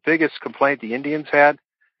 And the biggest complaint the Indians had,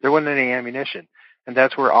 there wasn't any ammunition. And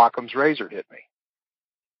that's where Occam's razor hit me.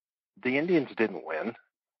 The Indians didn't win.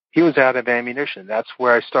 He was out of ammunition. That's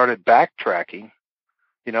where I started backtracking,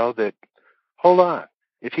 that, hold on,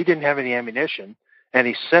 if he didn't have any ammunition and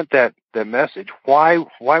he sent that message, why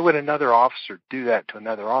would another officer do that to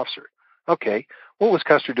another officer? Okay, what was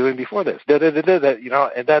Custer doing before this?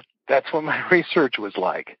 And that's what my research was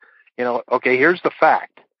like. Okay, here's the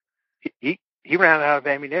fact. He ran out of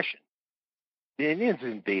ammunition. The Indians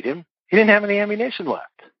didn't beat him. He didn't have any ammunition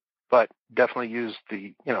left, but definitely used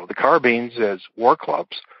the carbines as war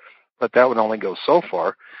clubs, but that would only go so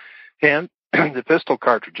far. And the pistol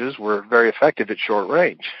cartridges were very effective at short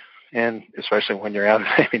range. And especially when you're out of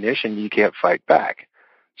ammunition, you can't fight back.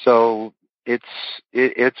 So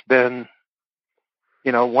it's been,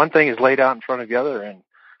 one thing is laid out in front of the other, and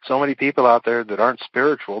so many people out there that aren't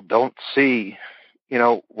spiritual don't see,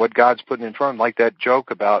 what God's putting in front of them. Like that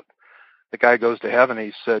joke about the guy goes to heaven, and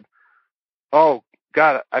he said, oh,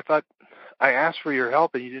 God, I thought I asked for your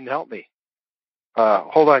help and you didn't help me.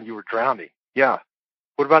 Hold on, you were drowning. Yeah.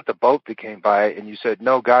 What about the boat that came by and you said,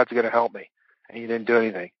 no, God's going to help me, and you didn't do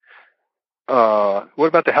anything? What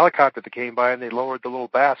about the helicopter that came by and they lowered the little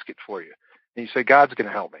basket for you, and you said, God's going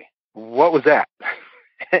to help me? What was that?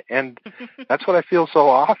 And that's what I feel so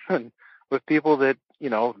often with people that,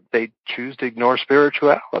 they choose to ignore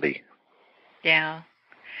spirituality. Yeah.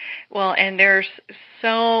 Well, and there's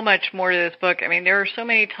so much more to this book. I mean, there are so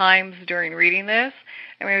many times during reading this,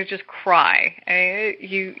 I mean, I would just cry. I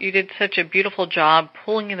mean, you did such a beautiful job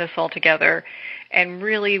pulling this all together and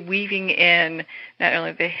really weaving in not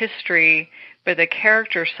only the history, but the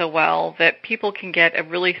character so well that people can get a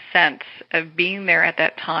really sense of being there at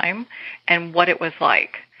that time and what it was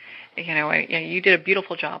like. You did a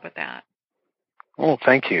beautiful job with that. Oh,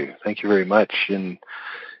 thank you. Thank you very much. And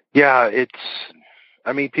yeah,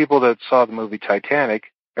 people that saw the movie Titanic,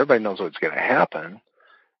 everybody knows what's going to happen.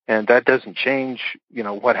 And that doesn't change,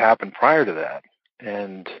 what happened prior to that.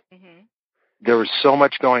 And there was so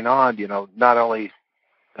much going on, not only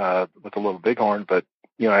with the Little Bighorn, but,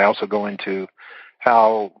 I also go into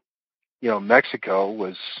how, Mexico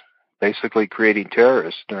was basically creating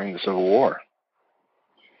terrorists during the Civil War.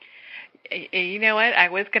 You know what? I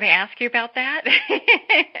was going to ask you about that,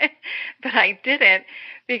 but I didn't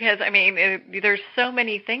because, there's so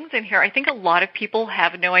many things in here. I think a lot of people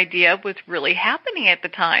have no idea what's really happening at the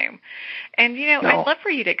time. And, No. I'd love for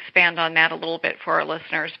you to expand on that a little bit for our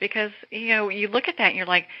listeners because, you look at that and you're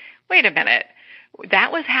like, wait a minute,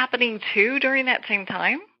 that was happening too during that same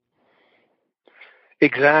time?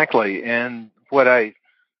 Exactly. And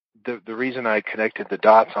the reason I connected the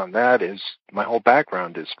dots on that is my whole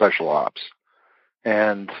background is special ops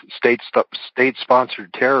and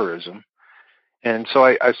state-sponsored terrorism. And so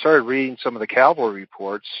I started reading some of the cavalry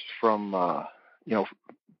reports from,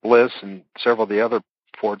 Bliss and several of the other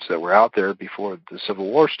forts that were out there before the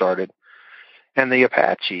Civil War started. And the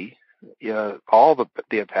Apache, all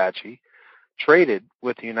the Apache traded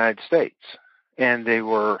with the United States, and they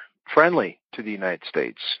were friendly to the United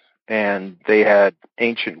States. And they had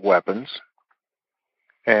ancient weapons,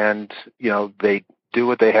 and, they do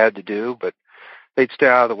what they had to do, but they'd stay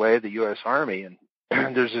out of the way of the U.S. Army. And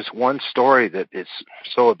there's this one story that is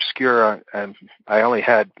so obscure, and I only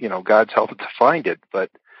had, God's help to find it, but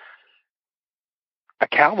a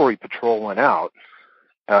cavalry patrol went out.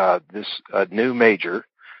 This new major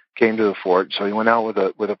came to the fort, so he went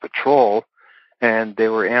out with a patrol, and they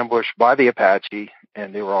were ambushed by the Apache,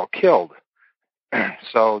 and they were all killed.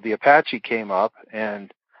 So the Apache came up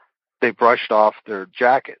and they brushed off their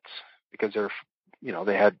jackets because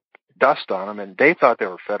they had dust on them, and they thought they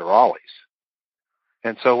were federales.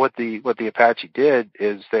 And so what the Apache did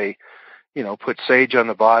is they, put sage on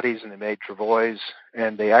the bodies, and they made travois,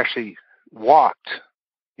 and they actually walked.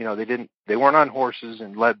 They weren't on horses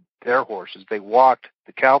and led their horses. They walked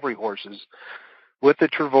the cavalry horses with the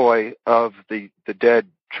travois of the dead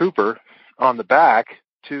trooper on the back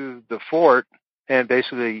to the fort. And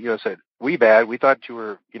basically, said, we thought you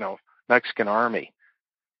were, Mexican Army.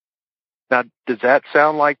 Now, does that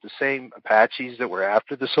sound like the same Apaches that were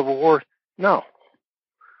after the Civil War? No.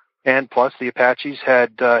 And plus, the Apaches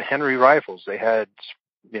had Henry rifles. They had,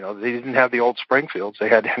 they didn't have the old Springfields. They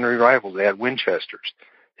had Henry rifles. They had Winchesters.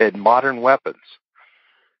 They had modern weapons.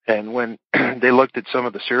 And when they looked at some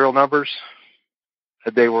of the serial numbers,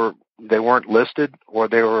 they weren't listed, or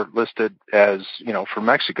they were listed as, for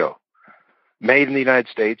Mexico. Made in the United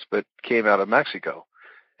States, but came out of Mexico.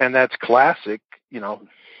 And that's classic,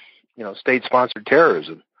 state-sponsored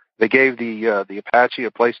terrorism. They gave the Apache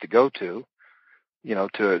a place to go to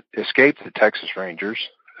escape the Texas Rangers,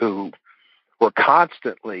 who were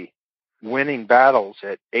constantly winning battles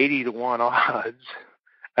at 80-1 odds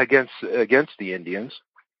against the Indians,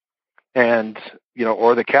 and,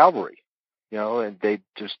 or the cavalry, and they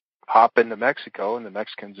just hop into Mexico, and the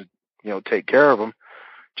Mexicans would, take care of them,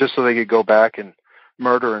 just so they could go back and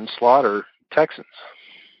murder and slaughter Texans.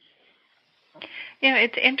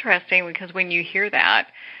 It's interesting because when you hear that,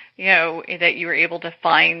 that you were able to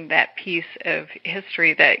find that piece of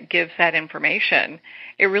history that gives that information,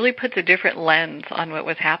 it really puts a different lens on what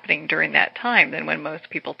was happening during that time than when most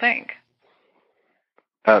people think.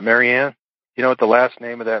 Marianne, you know what the last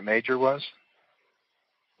name of that major was?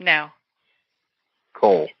 No.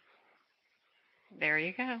 Cole. There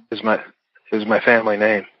you go. It was my family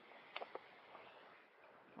name.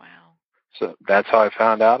 Wow. So that's how I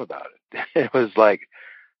found out about it. It was like,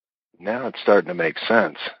 now it's starting to make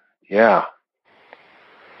sense. Yeah.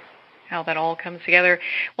 How that all comes together.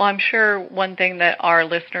 Well, I'm sure one thing that our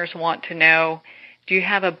listeners want to know, do you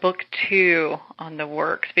have a book 2 on the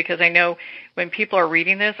works? Because I know when people are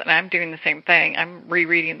reading this, and I'm doing the same thing, I'm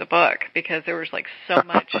rereading the book because there was so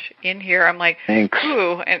much in here. I'm like, Thanks.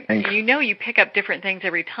 ooh, and Thanks. you pick up different things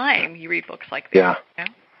every time you read books like this. Yeah.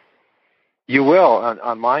 You will.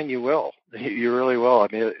 On mine, you will. You really will.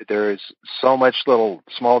 There is so much little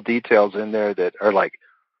small details in there that are like,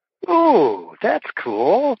 ooh, that's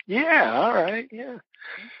cool. Yeah, all right, yeah.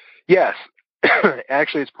 Yes.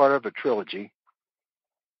 Actually, it's part of a trilogy.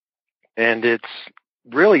 And it's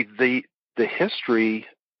really the history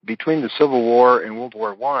between the Civil War and World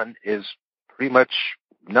War I is pretty much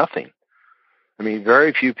nothing. I mean,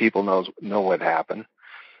 very few people know what happened.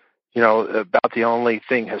 You know, about the only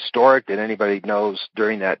thing historic that anybody knows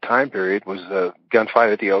during that time period was the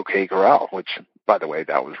gunfight at the OK Corral, which, by the way,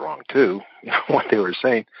 that was wrong too, you know, what they were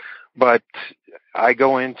saying. But I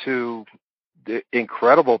go into the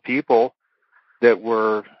incredible people that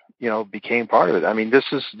were, you know, became part of it. I mean, this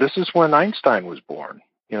is when Einstein was born,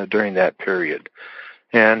 you know, during that period.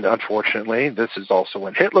 And unfortunately, this is also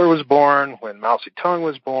when Hitler was born, when Mao Zedong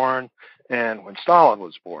was born, and when Stalin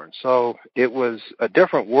was born. So it was a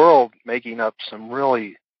different world making up some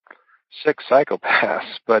really sick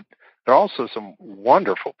psychopaths, but there are also some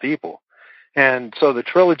wonderful people. And so the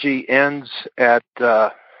trilogy ends at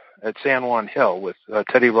San Juan Hill with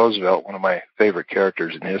Teddy Roosevelt, one of my favorite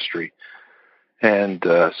characters in history. And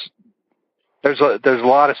there's a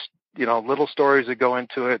lot of, you know, little stories that go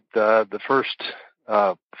into it. The first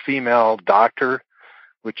female doctor,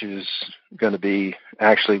 which is going to be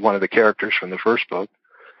actually one of the characters from the first book.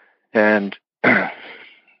 And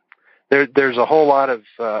there's a whole lot of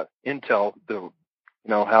intel, you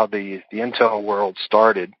know, how the intel world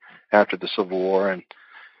started after the Civil War. And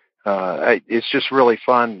it's just really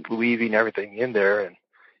fun weaving everything in there. And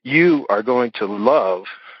you are going to love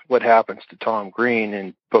what happens to Tom Green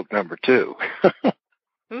in book number 2.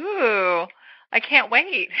 Ooh, I can't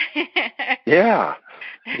wait. Yeah.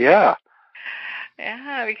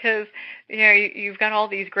 Yeah, because, you know, you've got all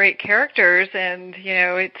these great characters, and, you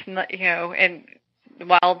know, it's not, you know, and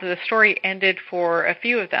while the story ended for a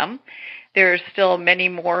few of them, there's still many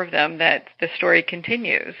more of them that the story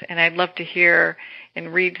continues. And I'd love to hear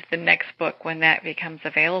and read the next book when that becomes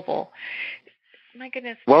available. My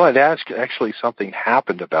goodness. Well, actually something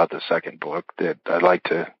happened about the second book that I'd like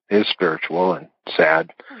to, is spiritual and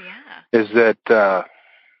sad. Oh, yeah. Is that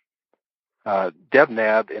Deb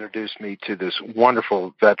Nab introduced me to this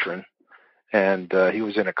wonderful veteran, and he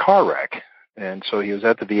was in a car wreck. And so he was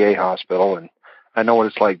at the VA hospital, and I know what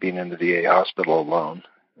it's like being in the VA hospital alone.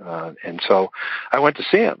 And so I went to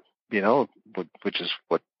see him, you know, which is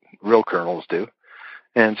what real colonels do.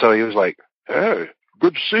 And so he was like, "Hey,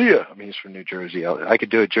 good to see you." I mean, he's from New Jersey. I could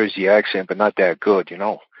do a Jersey accent, but not that good, you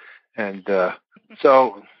know. And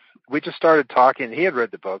so we just started talking. He had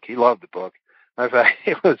read the book. He loved the book. In fact,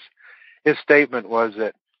 his statement was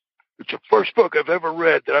that it's the first book I've ever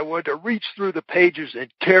read that I wanted to reach through the pages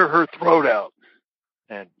and tear her throat out.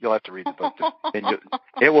 And you'll have to read the book, and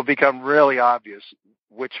it will become really obvious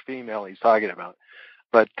which female he's talking about.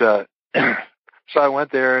 But so I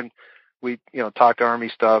went there, and we, you know, talked Army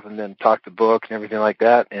stuff, and then talked the book and everything like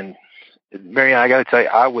that. And Marianne, I got to tell you,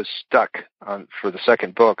 I was stuck for the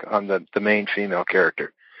second book on the main female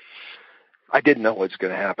character. I didn't know what was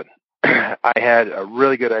going to happen. I had a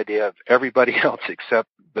really good idea of everybody else except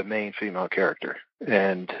the main female character.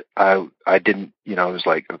 And I didn't, you know, I was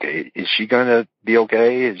like, okay, is she going to be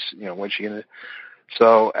okay? When's she going to?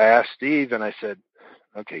 So I asked Steve, and I said,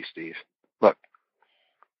 okay, Steve, look,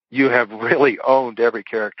 you have really owned every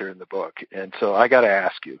character in the book. And so I got to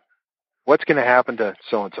ask you, what's going to happen to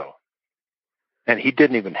so-and-so? And he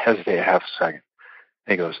didn't even hesitate a half a second.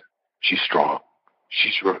 And he goes, she's strong.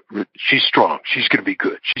 She's strong. She's going to be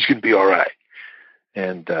good. She's going to be all right.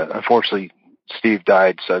 And unfortunately, Steve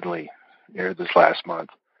died suddenly here this last month.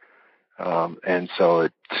 And so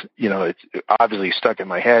it's obviously stuck in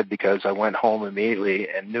my head because I went home immediately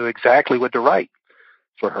and knew exactly what to write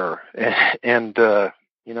for her. And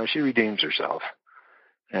she redeems herself.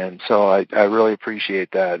 And so I really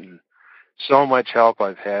appreciate that. And so much help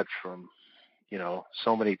I've had from,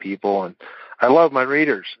 so many people. And I love my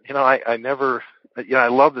readers. I never, I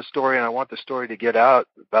love the story, and I want the story to get out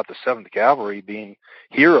about the 7th Cavalry being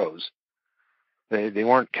heroes. They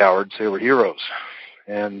weren't cowards. They were heroes.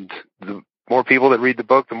 And the more people that read the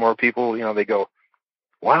book, the more people, they go,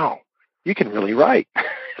 wow, you can really write.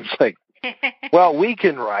 It's like, well, we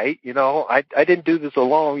can write, I didn't do this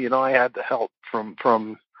alone. I had the help from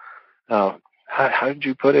how did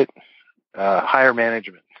you put it? Higher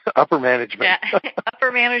management, upper management. Yeah,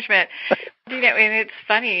 upper management. And it's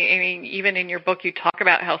funny. I mean, even in your book, you talk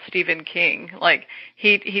about how Stephen King,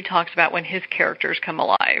 he talks about when his characters come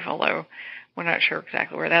alive, although we're not sure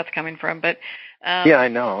exactly where that's coming from. But yeah, I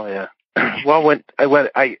know. Yeah. Well, when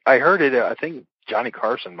I heard it, I think Johnny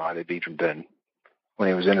Carson might have even been when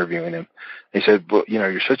he was interviewing him. He said, "Well,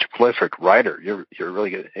 you're such a prolific writer. You're really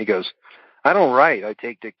good." He goes, "I don't write. I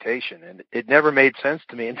take dictation." And it never made sense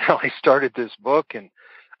to me until I started this book. And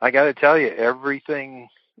I got to tell you, everything,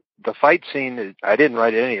 the fight scene, I didn't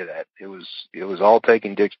write any of that. It was all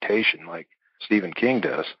taking dictation like Stephen King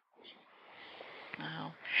does.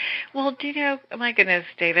 Oh. Well, do you know, my goodness,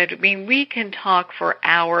 David, I mean, we can talk for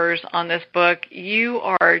hours on this book. You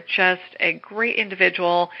are just a great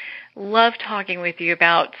individual. Love talking with you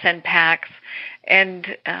about Send Packs,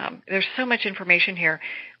 and there's so much information here.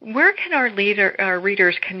 Where can our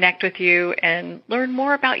readers connect with you and learn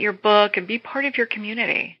more about your book and be part of your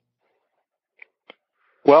community?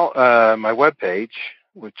 Well, my webpage,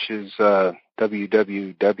 which is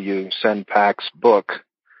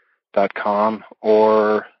www.sendpacksbook.com,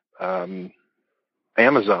 or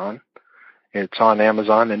Amazon. It's on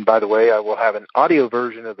Amazon. And by the way, I will have an audio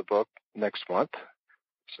version of the book next month.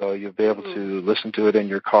 So you'll be able to listen to it in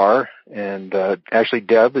your car. And actually,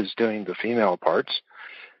 Deb is doing the female parts.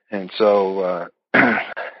 And so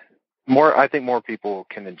I think more people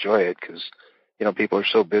can enjoy it because, people are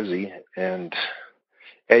so busy. And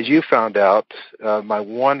as you found out, my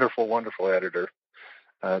wonderful, wonderful editor,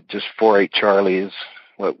 just 48 Charlie is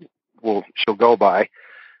what she'll go by.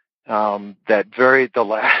 The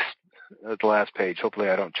last page, hopefully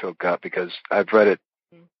I don't choke up because I've read it,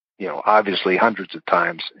 obviously hundreds of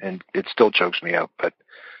times and it still chokes me up. But,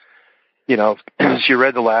 she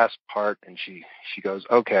read the last part and she goes,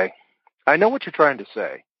 okay, I know what you're trying to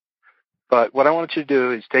say, but what I want you to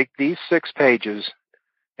do is take these 6 pages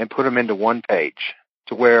and put them into one page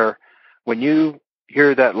to where when you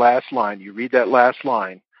hear that last line, you read that last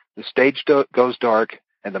line, the stage goes dark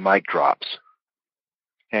and the mic drops.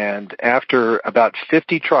 And after about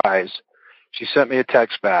 50 tries, she sent me a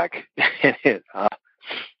text back, and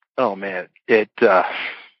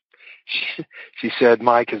she said,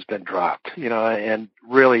 Mike has been dropped, and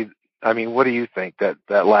really, I mean, what do you think,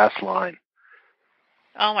 that last line?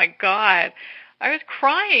 Oh, my God. I was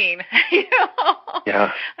crying.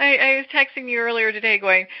 Yeah. I was texting you earlier today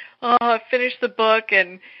going, I finished the book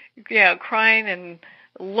and, crying and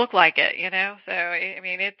look like it, So, I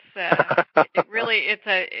mean, it's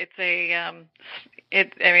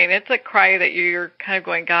it's a cry that you're kind of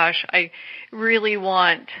going, gosh, I really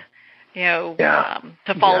want,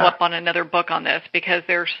 to follow up on another book on this because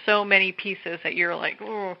there's so many pieces that you're like,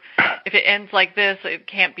 oh, if it ends like this, it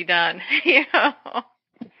can't be done,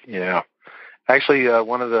 Yeah. Actually,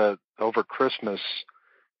 over Christmas,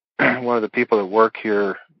 one of the people that work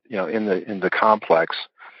here, in the complex,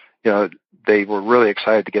 they were really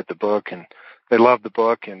excited to get the book and they loved the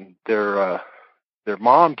book, and their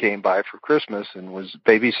mom came by for Christmas and was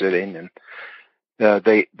babysitting, and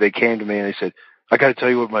they came to me and they said, I got to tell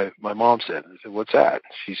you what my mom said. I said, what's that?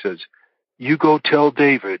 She says, you go tell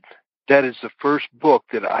David that is the first book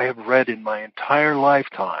that I have read in my entire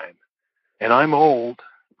lifetime, and I'm old.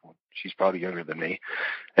 She's probably younger than me,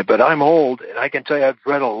 but I'm old, and I can tell you I've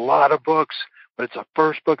read a lot of books, but it's the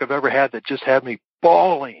first book I've ever had that just had me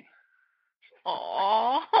bawling.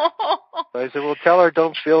 Aww. So I said, well, tell her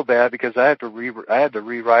don't feel bad because I had to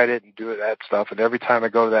rewrite it and do that stuff, and every time I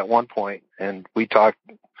go to that one point, and we talk,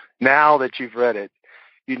 now that you've read it,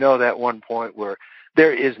 that one point where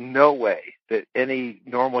there is no way that any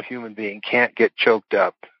normal human being can't get choked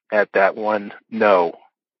up at that one no.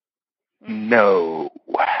 No.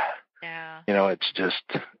 Yeah.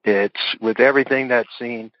 It's with everything that's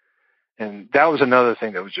seen. And that was another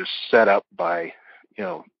thing that was just set up by,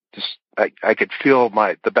 I could feel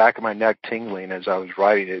the back of my neck tingling as I was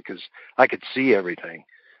writing it because I could see everything.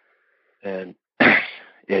 And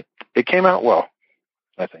it came out well,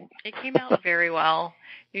 I think. It came out very well.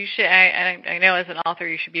 You should. I know as an author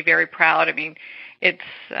you should be very proud. I mean, it's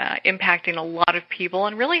impacting a lot of people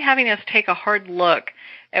and really having us take a hard look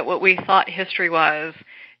at what we thought history was.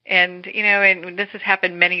 And, and this has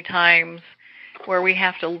happened many times where we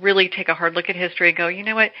have to really take a hard look at history and go, you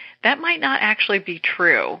know what, that might not actually be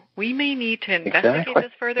true. We may need to investigate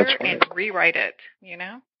this further and rewrite it,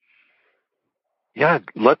 Yeah,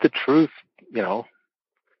 let the truth,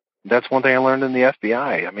 that's one thing I learned in the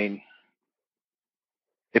FBI. I mean,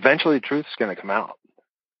 eventually the truth is going to come out.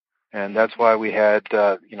 And that's why we had,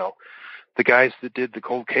 the guys that did the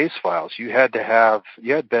cold case files. You had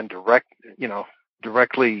been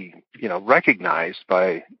directly, recognized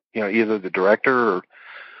by, either the director or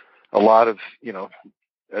a lot of,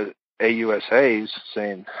 AUSAs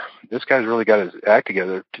saying, this guy's really got his act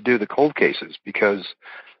together to do the cold cases, because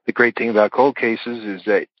the great thing about cold cases is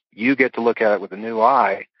that you get to look at it with a new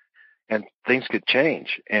eye and things could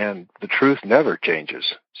change, and the truth never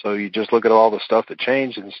changes. So you just look at all the stuff that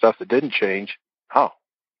changed and the stuff that didn't change. Oh,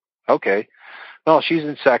 okay. Well, she's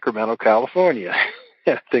in Sacramento, California.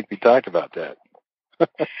 I think we talked about that.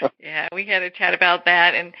 Yeah, we had a chat about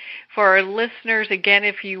that. And for our listeners, again,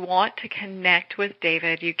 if you want to connect with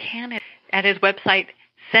David, you can at his website,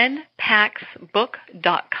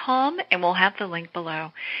 SendPacksBook.com, and we'll have the link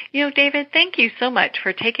below. David, thank you so much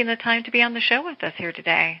for taking the time to be on the show with us here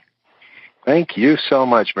today. Thank you so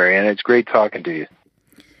much, Marianne. It's great talking to you.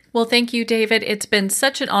 Well, thank you, David. It's been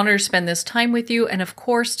such an honor to spend this time with you and, of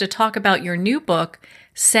course, to talk about your new book,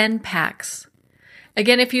 Send Packs.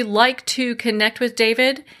 Again, if you'd like to connect with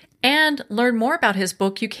David and learn more about his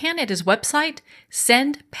book, you can at his website,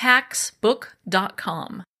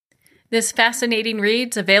 sendpacksbook.com. This fascinating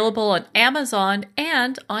read's available on Amazon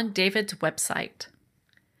and on David's website.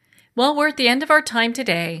 Well, we're at the end of our time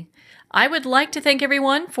today. I would like to thank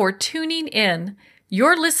everyone for tuning in.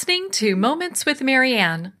 You're listening to Moments with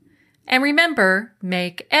Marianne. And remember,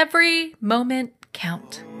 make every moment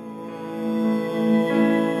count.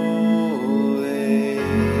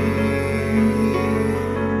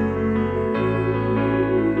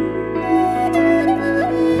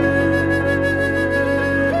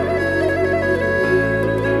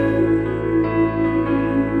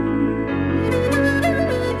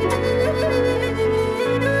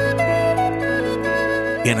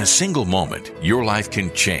 In a single moment, your life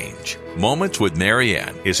can change. Moments with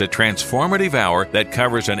Marianne is a transformative hour that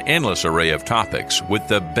covers an endless array of topics with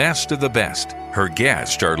the best of the best. Her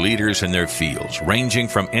guests are leaders in their fields, ranging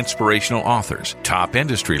from inspirational authors, top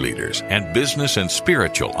industry leaders, and business and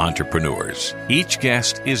spiritual entrepreneurs. Each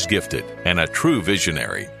guest is gifted and a true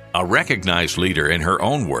visionary, a recognized leader in her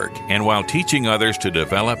own work, and while teaching others to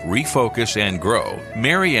develop, refocus, and grow,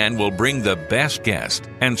 Marianne will bring the best guest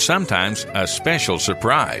and sometimes a special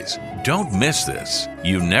surprise. Don't miss this.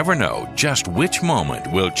 You never know just which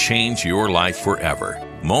moment will change your life forever.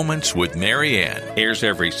 Moments with Marianne airs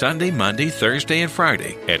every Sunday, Monday, Thursday, and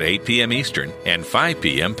Friday at 8 p.m. Eastern and 5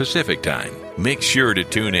 p.m. Pacific Time. Make sure to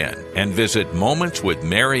tune in and visit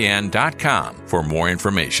momentswithmarianne.com for more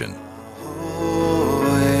information.